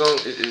 nigga.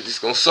 It's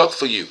gonna suck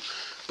for you.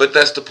 But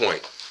that's the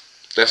point.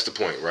 That's the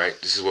point, right?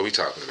 This is what we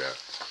talking about.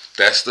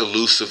 That's the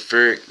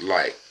Luciferic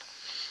light.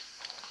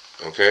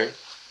 Okay?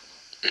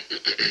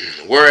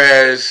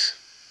 Whereas,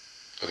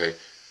 okay,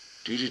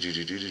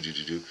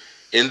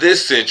 In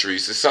this century,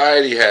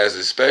 society has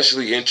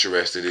especially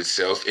interested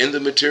itself in the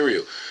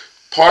material,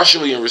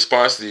 partially in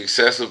response to the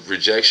excessive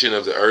rejection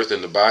of the earth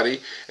and the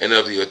body, and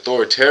of the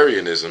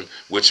authoritarianism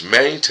which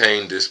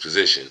maintained this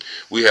position.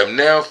 We have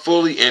now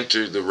fully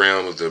entered the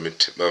realm of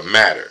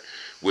matter,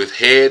 with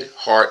head,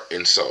 heart,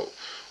 and soul.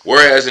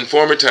 Whereas in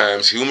former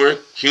times,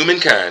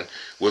 humankind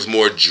was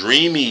more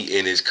dreamy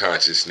in its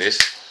consciousness,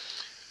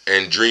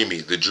 and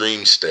dreamy, the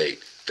dream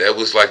state. That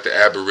was like the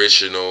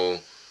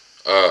aboriginal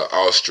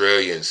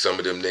Australians, some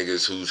of them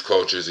niggas whose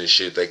cultures and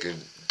shit they can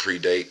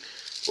predate,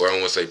 or I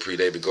don't want to say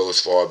predate, but go as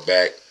far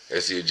back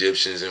as the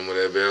Egyptians and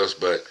whatever else,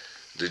 but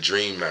the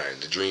dream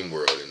mind, the dream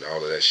world, and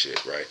all of that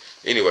shit, right?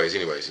 Anyways,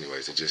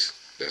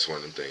 that's one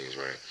of them things,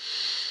 right?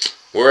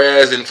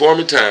 Whereas in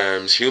former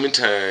times,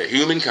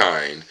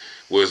 humankind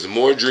was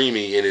more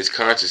dreamy in its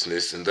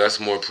consciousness and thus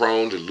more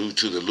prone to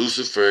the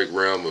Luciferic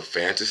realm of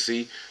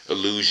fantasy,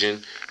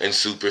 illusion, and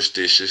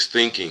superstitious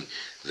thinking.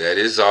 That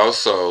is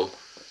also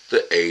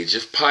the age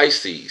of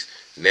Pisces.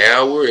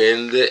 Now we're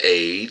in the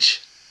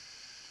age,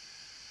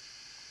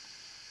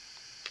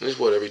 it's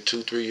what, every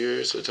 2-3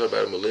 years? So we talk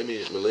about a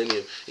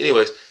millennium.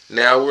 Anyways,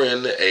 now we're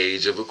in the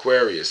age of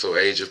Aquarius. So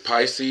age of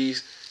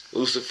Pisces,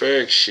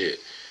 Luciferic shit.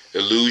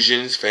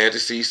 Illusions,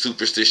 fantasy,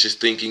 superstitious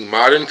thinking.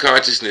 Modern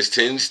consciousness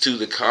tends to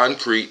the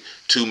concrete,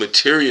 to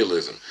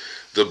materialism.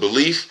 The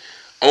belief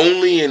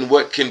only in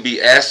what can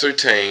be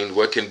ascertained,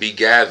 what can be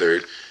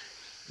gathered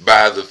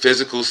by the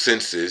physical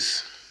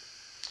senses,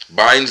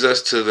 binds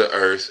us to the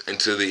earth and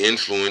to the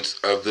influence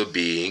of the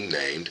being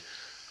named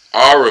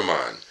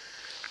Ahriman.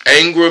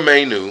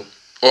 Ahriman,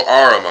 or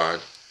Ahriman,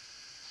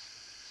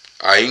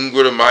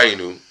 Ahriman,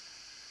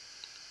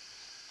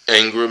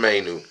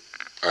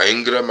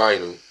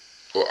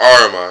 or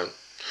Ahriman,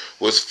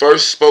 was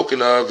first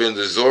spoken of in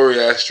the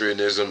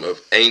Zoroastrianism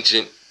of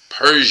ancient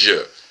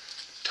Persia.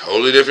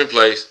 Totally different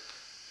place,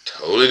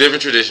 totally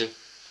different tradition,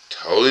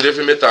 totally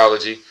different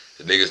mythology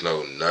the niggas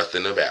know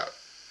nothing about.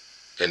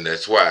 And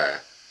that's why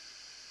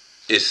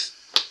it's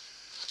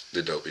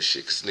the dopest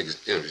shit. Because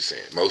niggas, you know what I'm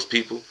saying, most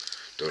people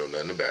don't know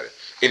nothing about it.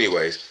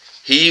 Anyways,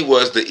 he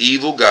was the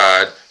evil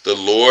god, the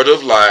lord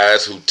of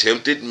lies, who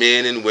tempted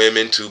men and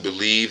women to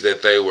believe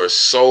that they were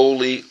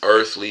solely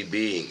earthly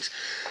beings.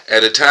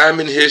 At a time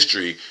in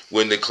history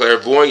when the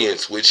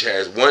clairvoyance, which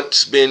has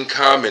once been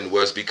common,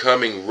 was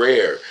becoming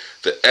rare,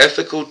 the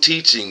ethical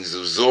teachings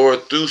of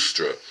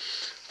Zarathustra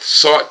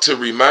sought to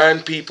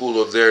remind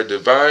people of their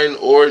divine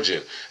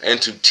origin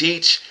and to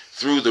teach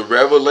through the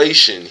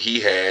revelation he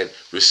had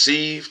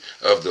received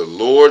of the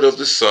Lord of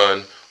the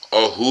Sun,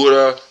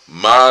 Ahura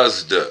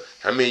Mazda.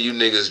 How many of you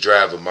niggas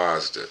drive a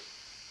Mazda?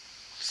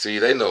 See,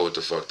 they know what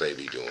the fuck they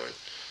be doing.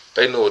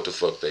 They know what the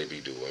fuck they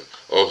be doing.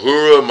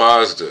 Ahura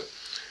Mazda.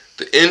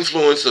 The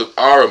influence of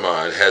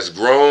Ahriman has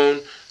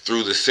grown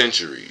through the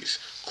centuries,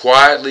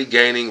 quietly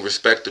gaining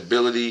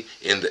respectability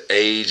in the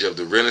age of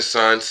the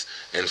Renaissance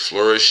and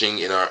flourishing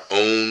in our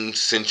own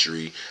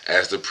century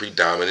as the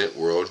predominant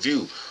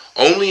worldview.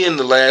 Only in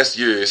the last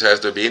years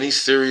has there been any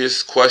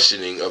serious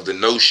questioning of the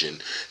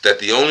notion that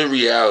the only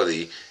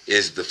reality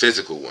is the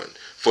physical one.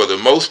 For the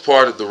most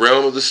part, the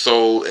realm of the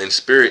soul and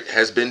spirit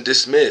has been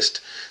dismissed.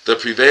 The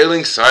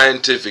prevailing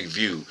scientific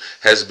view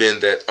has been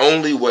that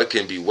only what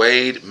can be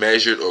weighed,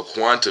 measured, or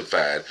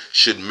quantified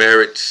should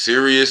merit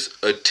serious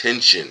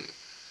attention.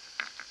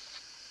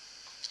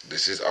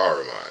 This is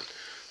Ahriman.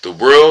 The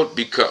world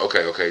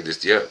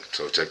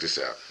so check this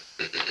out.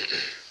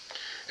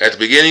 At the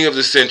beginning of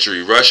the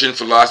century, Russian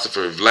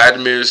philosopher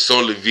Vladimir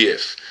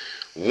Soloviev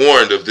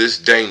warned of this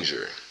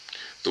danger.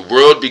 The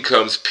world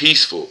becomes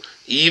peaceful,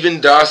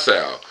 even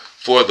docile,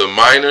 for the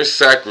minor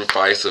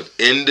sacrifice of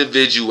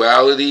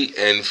individuality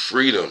and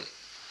freedom.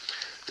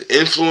 The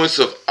influence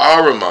of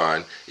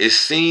Ahriman is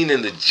seen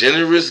in the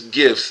generous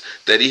gifts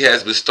that he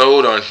has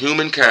bestowed on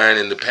humankind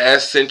in the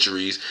past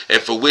centuries,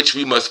 and for which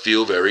we must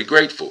feel very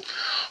grateful.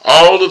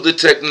 All of the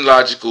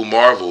technological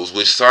marvels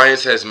which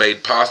science has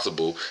made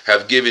possible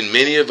have given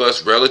many of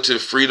us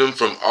relative freedom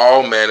from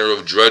all manner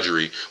of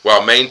drudgery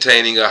while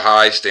maintaining a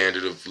high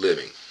standard of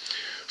living,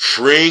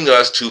 freeing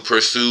us to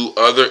pursue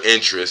other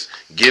interests,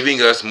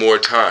 giving us more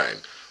time.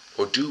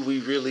 Or do we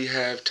really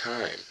have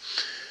time?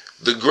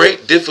 The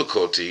great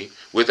difficulty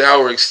with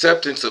our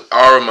acceptance of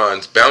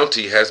Ahriman's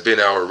bounty has been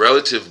our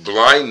relative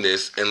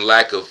blindness and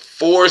lack of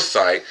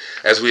foresight,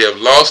 as we have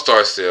lost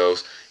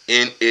ourselves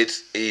in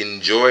its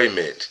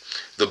enjoyment.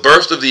 The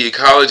birth of the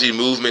ecology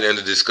movement and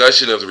the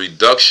discussion of the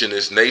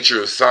reductionist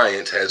nature of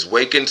science has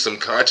wakened some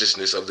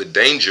consciousness of the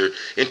danger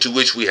into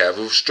which we have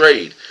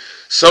strayed.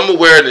 Some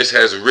awareness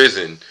has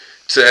risen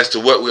as to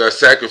what we are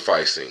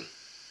sacrificing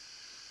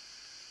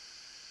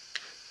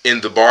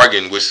in the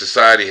bargain which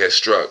society has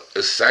struck,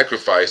 a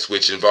sacrifice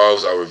which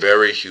involves our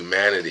very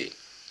humanity.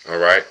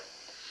 Alright?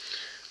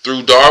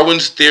 Through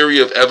Darwin's theory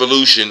of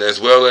evolution, as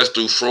well as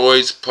through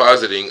Freud's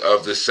positing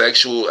of the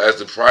sexual as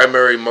the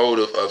primary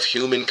motive of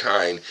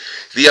humankind,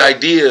 the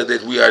idea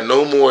that we are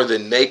no more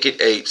than naked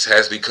apes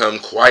has become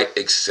quite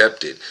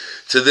accepted.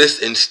 To this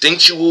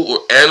instinctual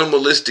or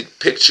animalistic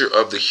picture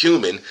of the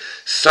human,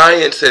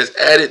 science has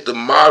added the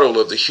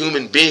model of the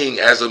human being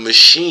as a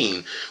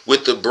machine,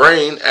 with the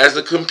brain as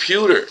a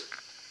computer.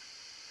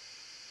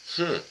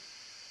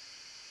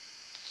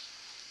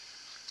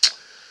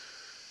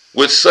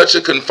 With such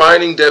a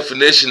confining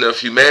definition of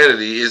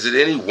humanity, is it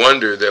any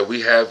wonder that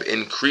we have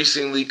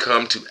increasingly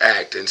come to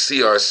act and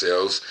see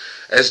ourselves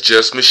as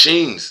just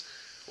machines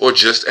or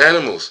just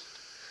animals?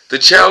 The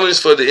challenge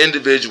for the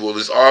individual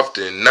is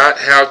often not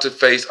how to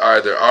face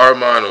either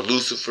Ahriman or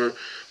Lucifer,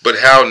 but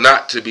how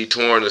not to be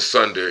torn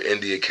asunder in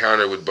the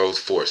encounter with both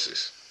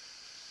forces.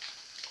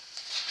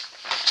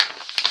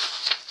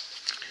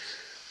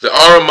 The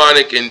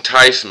Ahrimanic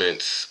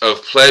enticements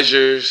of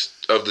pleasures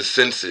of the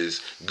senses,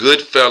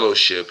 good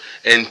fellowship,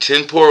 and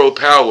temporal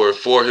power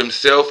for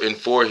himself and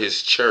for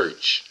his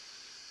church.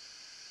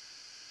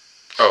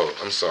 Oh,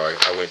 I'm sorry,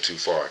 I went too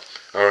far.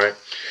 All right.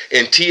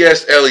 In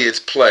T.S. Eliot's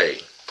play,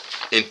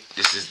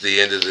 this is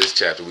the end of this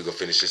chapter. We're going to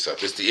finish this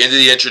up. It's the end of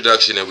the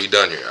introduction and we're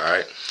done here, all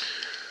right?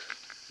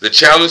 The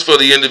challenge for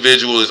the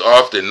individual is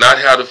often not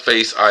how to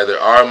face either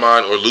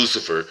Ahriman or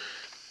Lucifer,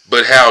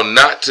 but how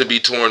not to be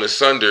torn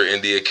asunder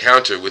in the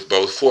encounter with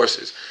both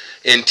forces.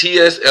 In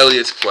T.S.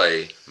 Eliot's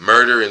play,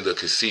 Murder in the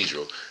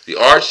Cathedral, the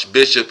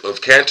Archbishop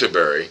of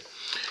Canterbury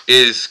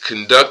is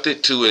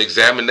conducted to an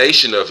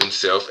examination of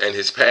himself and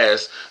his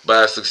past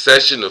by a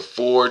succession of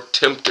 4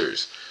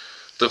 tempters.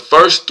 The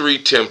first 3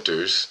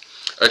 tempters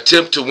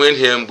attempt to win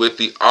him with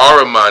the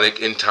Ahrimanic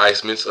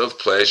enticements of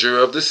pleasure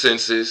of the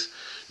senses,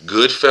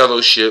 good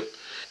fellowship,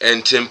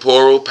 and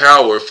temporal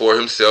power for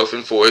himself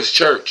and for his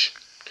church.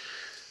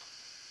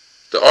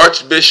 The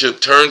Archbishop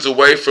turns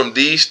away from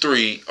these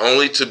 3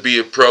 only to be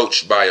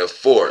approached by a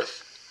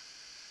 4th,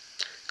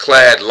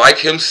 clad like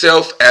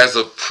himself as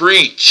a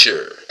priest,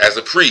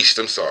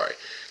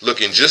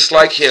 looking just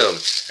like him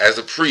as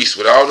a priest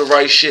with all the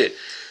right shit.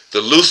 The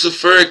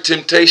Luciferic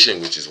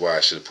temptation, which is why I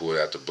should have pulled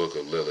out the book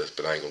of Lilith,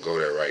 but I ain't gonna go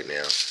there right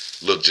now.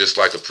 Looked just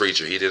like a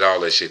preacher. He did all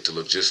that shit to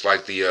look just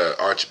like the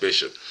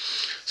Archbishop.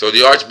 So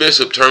the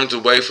Archbishop turns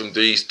away from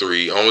these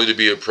 3 only to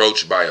be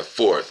approached by a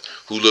 4th,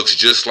 who looks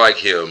just like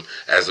him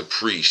as a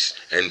priest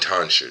and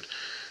tonsured.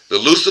 The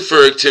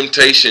Luciferic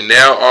temptation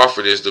now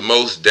offered is the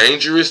most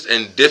dangerous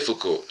and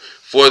difficult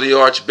for the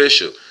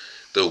Archbishop,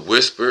 the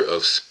whisper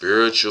of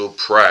spiritual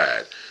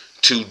pride,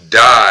 to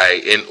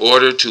die in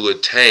order to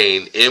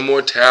attain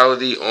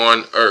immortality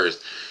on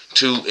earth,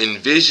 to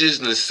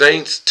envision the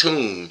saint's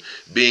tomb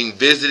being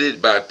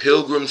visited by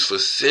pilgrims for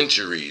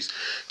centuries,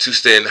 to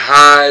stand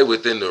high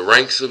within the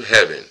ranks of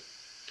heaven.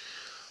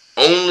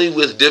 Only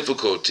with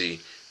difficulty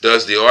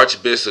does the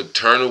Archbishop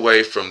turn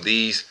away from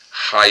these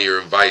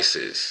higher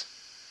vices.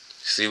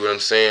 See what I'm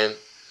saying?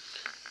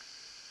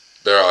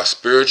 There are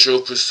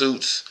spiritual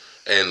pursuits,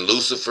 and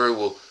Lucifer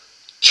will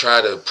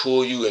try to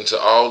pull you into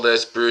all that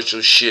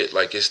spiritual shit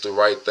like it's the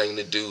right thing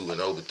to do,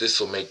 and oh, but this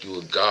will make you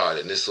a god,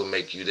 and this will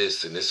make you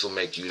this, and this will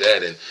make you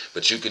that, and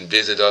but you can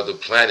visit other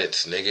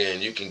planets, nigga,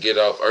 and you can get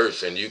off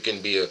Earth, and you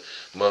can be a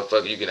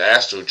motherfucker, you can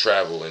astral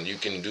travel, and you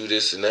can do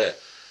this and that.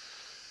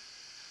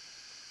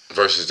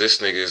 Versus this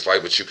nigga is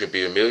like, but you could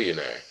be a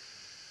millionaire,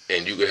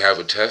 and you could have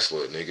a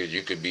Tesla, nigga.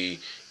 You could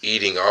be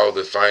eating all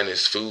the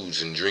finest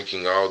foods and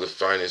drinking all the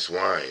finest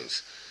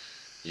wines.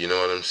 You know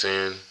what I'm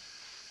saying?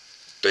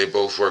 They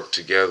both work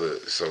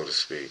together, so to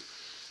speak.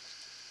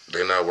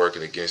 They're not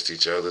working against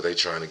each other. They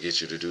trying to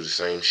get you to do the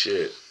same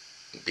shit.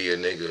 Be a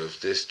nigga of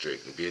this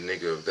strict, be a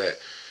nigga of that.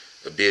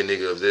 Be a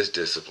nigga of this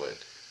discipline.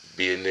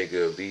 Be a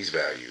nigga of these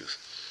values.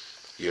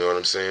 You know what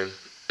I'm saying?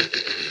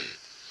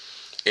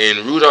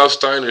 In Rudolph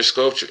Steiner's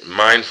sculpture,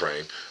 Mind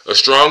Frame, a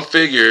strong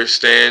figure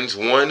stands,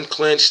 one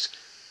clenched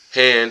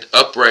hand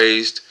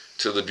upraised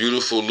to the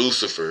beautiful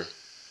Lucifer,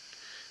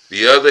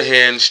 the other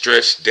hand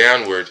stretched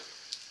downward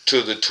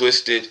to the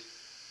twisted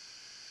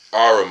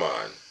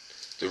Ahriman.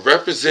 The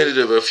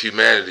representative of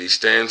humanity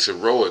stands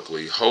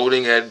heroically,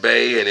 holding at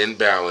bay and in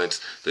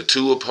balance the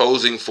 2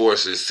 opposing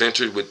forces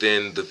centered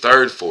within the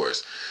 3rd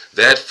force,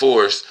 that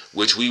force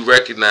which we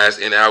recognize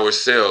in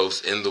ourselves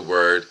in the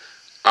word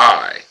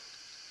I.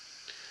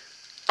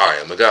 I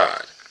am a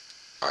god.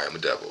 I am a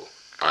devil.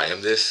 I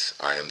am this.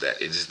 I am that.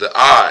 It is the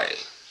I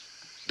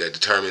that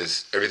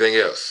determines everything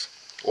else.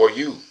 Or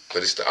you.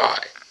 But it's the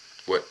I.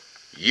 What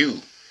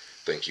you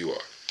think you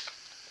are.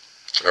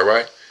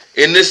 Alright?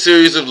 In this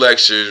series of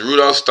lectures,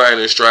 Rudolph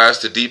Steiner strives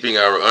to deepen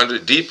our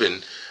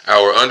understanding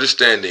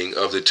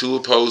of the 2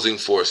 opposing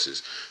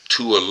forces,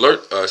 to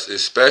alert us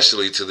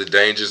especially to the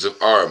dangers of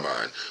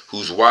Ahriman,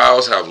 whose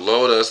wiles have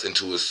lulled us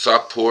into a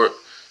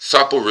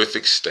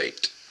soporific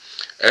state.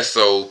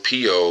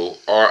 S-O-P-O-R-I-F-I-C,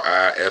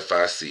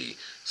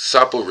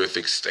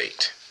 soporific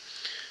state.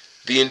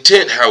 The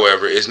intent,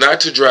 however, is not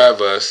to drive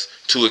us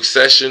to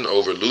accession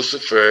over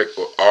Luciferic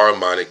or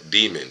Ahrimanic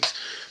demons,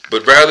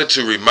 but rather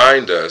to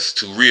remind us,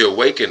 to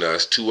reawaken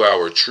us to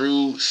our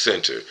true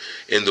center.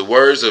 In the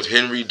words of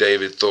Henry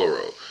David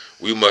Thoreau,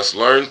 we must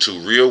learn to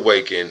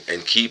reawaken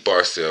and keep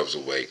ourselves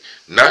awake,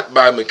 not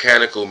by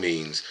mechanical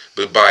means,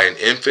 but by an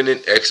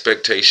infinite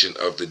expectation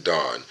of the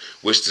dawn,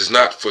 which does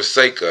not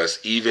forsake us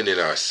even in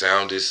our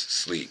soundest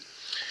sleep.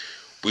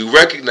 We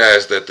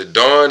recognize that the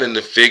dawn in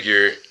the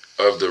figure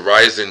of the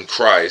risen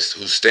Christ,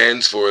 who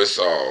stands for us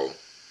all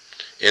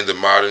in the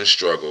modern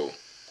struggle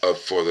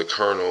for the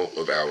kernel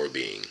of our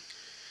being.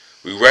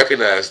 We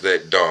recognize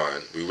that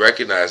dawn. We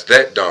recognize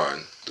that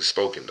dawn, the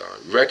spoken dawn.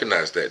 We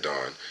recognize that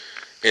dawn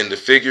in the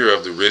figure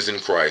of the risen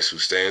Christ, who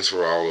stands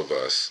for all of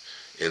us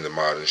in the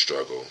modern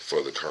struggle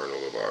for the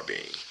kernel of our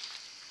being.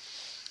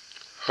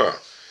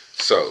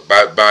 So,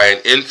 by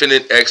an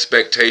infinite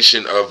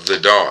expectation of the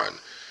dawn,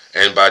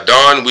 and by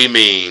dawn we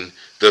mean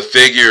the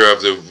figure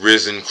of the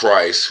risen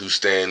Christ, who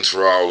stands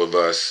for all of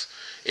us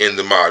in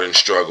the modern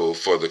struggle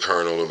for the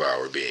kernel of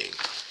our being.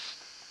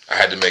 I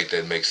had to make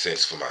that make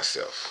sense for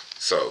myself.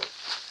 So,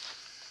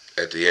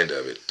 at the end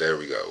of it, there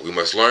we go. We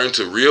must learn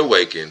to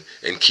reawaken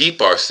and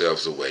keep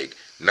ourselves awake,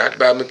 not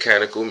by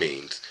mechanical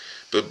means,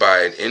 but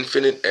by an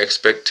infinite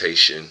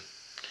expectation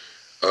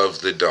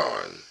of the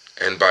dawn.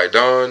 And by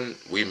dawn,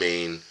 we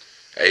mean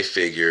a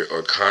figure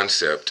or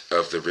concept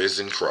of the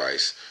risen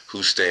Christ,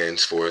 who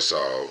stands for us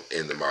all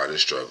in the modern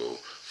struggle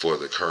for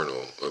the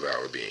kernel of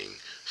our being,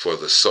 for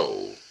the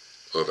soul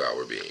of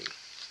our being.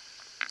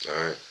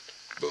 Alright?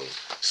 Boom.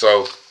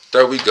 So,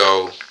 there we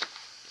go.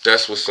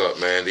 That's what's up,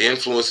 man. The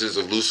influences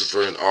of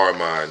Lucifer and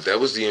Ahriman. That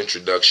was the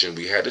introduction.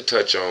 We had to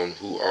touch on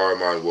who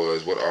Ahriman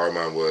was, what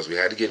Ahriman was. We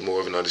had to get more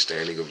of an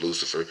understanding of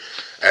Lucifer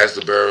as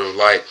the bearer of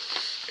light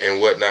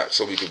and whatnot,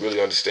 so we could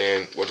really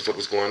understand what the fuck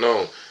was going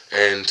on.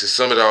 And to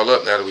sum it all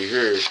up, now that we're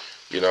here,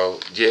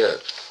 yeah,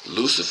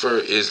 Lucifer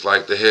is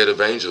like the head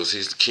of angels.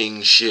 He's the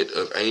king shit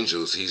of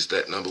angels. He's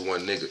that number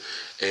one nigga.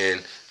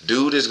 And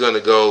dude is going to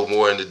go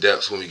more into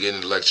depths when we get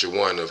into lecture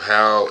 1 of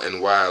how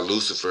and why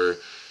Lucifer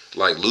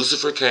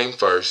came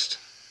first,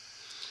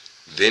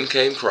 then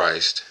came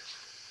Christ,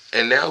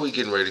 and now we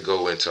getting ready to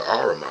go into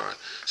Ahriman.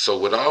 So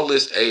with all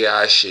this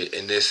AI shit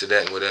and this and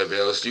that and whatever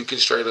else, you can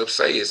straight up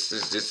say this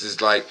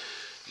is like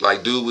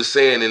dude was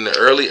saying in the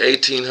early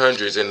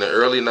 1800s and the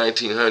early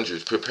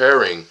 1900s,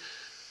 preparing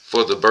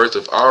for the birth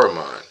of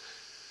Ahriman.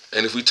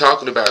 And if we're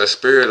talking about a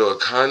spirit or a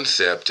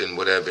concept and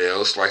whatever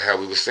else, like how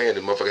we were saying,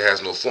 the motherfucker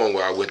has no form,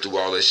 where I went through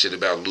all that shit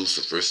about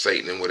Lucifer,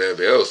 Satan, and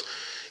whatever else.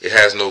 It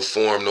has no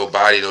form, no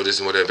body, no this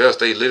and whatever else.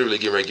 They literally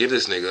get ready to give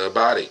this nigga a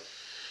body.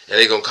 And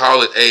they gonna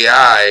call it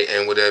AI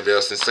and whatever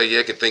else and say, yeah,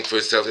 it can think for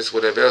itself, this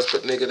whatever else.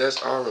 But nigga, that's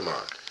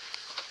Ahriman.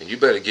 And you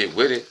better get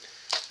with it.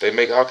 They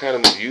make all kind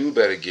of movies. You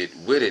better get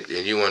with it.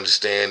 And you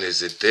understand,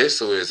 is it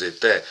this or is it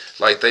that?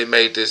 Like they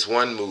made this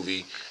one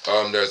movie.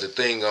 There's a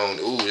thing on,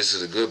 this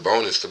is a good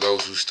bonus for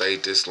those who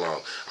stayed this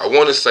long. I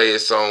want to say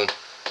it's on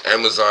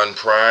Amazon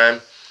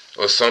Prime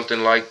or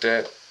something like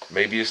that.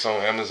 Maybe it's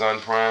on Amazon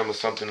Prime or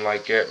something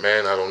like that,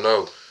 man. I don't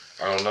know.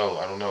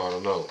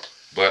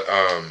 But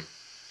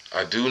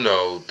I do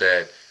know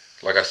that,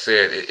 like I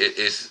said,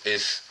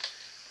 it's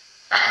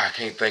I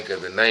can't think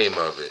of the name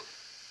of it.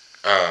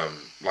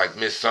 Like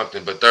Miss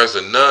something, but there's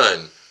a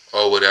nun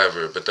or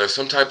whatever. But there's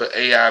some type of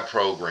AI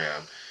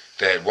program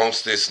that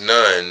wants this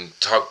nun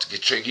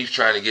keeps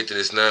trying to get to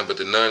this nun, but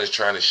the nun is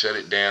trying to shut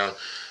it down.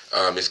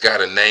 It's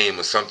got a name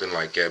or something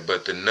like that.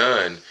 But the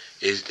nun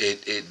is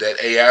that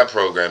AI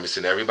program. It's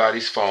in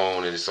everybody's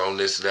phone and it's on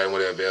this, that, and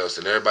whatever else.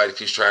 And everybody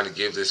keeps trying to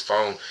give this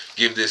phone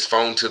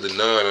to the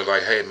nun. And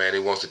like, hey man,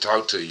 it wants to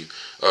talk to you.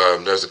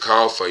 There's a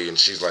call for you, and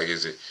she's like,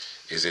 is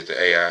it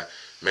the AI?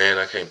 Man,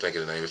 I can't think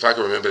of the name. If I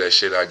can remember that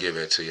shit, I'll give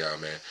it to y'all,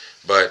 man.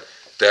 But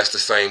that's the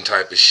same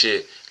type of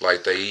shit.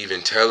 Like they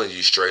even telling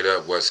you straight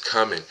up what's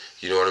coming.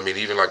 You know what I mean?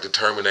 Even like the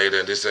Terminator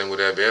and this and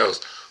whatever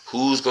else.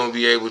 Who's going to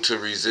be able to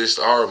resist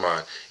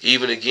Ahriman?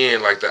 Even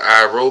again, like the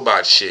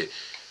iRobot shit.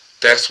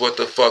 That's what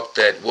the fuck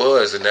that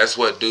was. And that's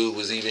what dude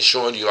was even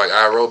showing you. Like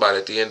iRobot,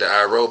 at the end of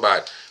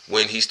iRobot,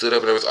 when he stood up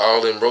and there was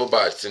all them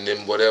robots and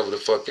then whatever the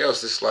fuck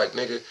else. It's like,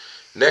 nigga,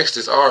 next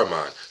is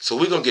Ahriman. So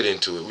we're going to get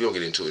into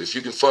it. If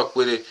you can fuck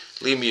with it,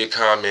 leave me a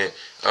comment.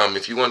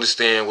 If you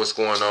understand what's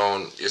going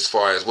on as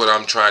far as what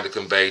I'm trying to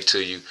convey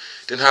to you,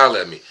 then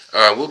holler at me.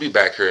 We'll be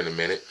back here in a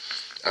minute.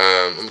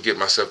 I'm going to get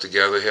myself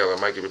together. Hell,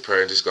 I might get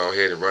prepared and just go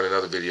ahead and run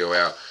another video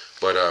out.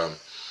 But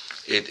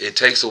it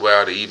takes a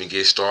while to even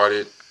get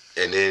started.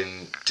 And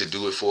then to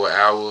do it for an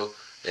hour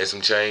and some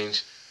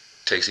change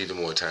takes even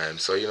more time.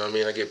 So, you know what I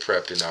mean? I get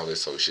prepped and all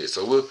this whole shit.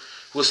 So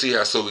we'll see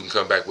how soon we can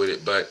come back with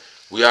it. But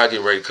we are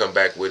getting ready to come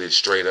back with it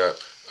straight up.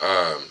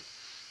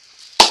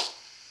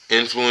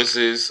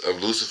 Influences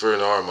of Lucifer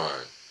and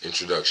Ahriman.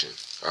 Introduction.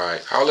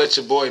 Alright. Holla at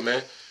your boy,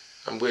 man.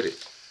 I'm with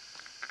it.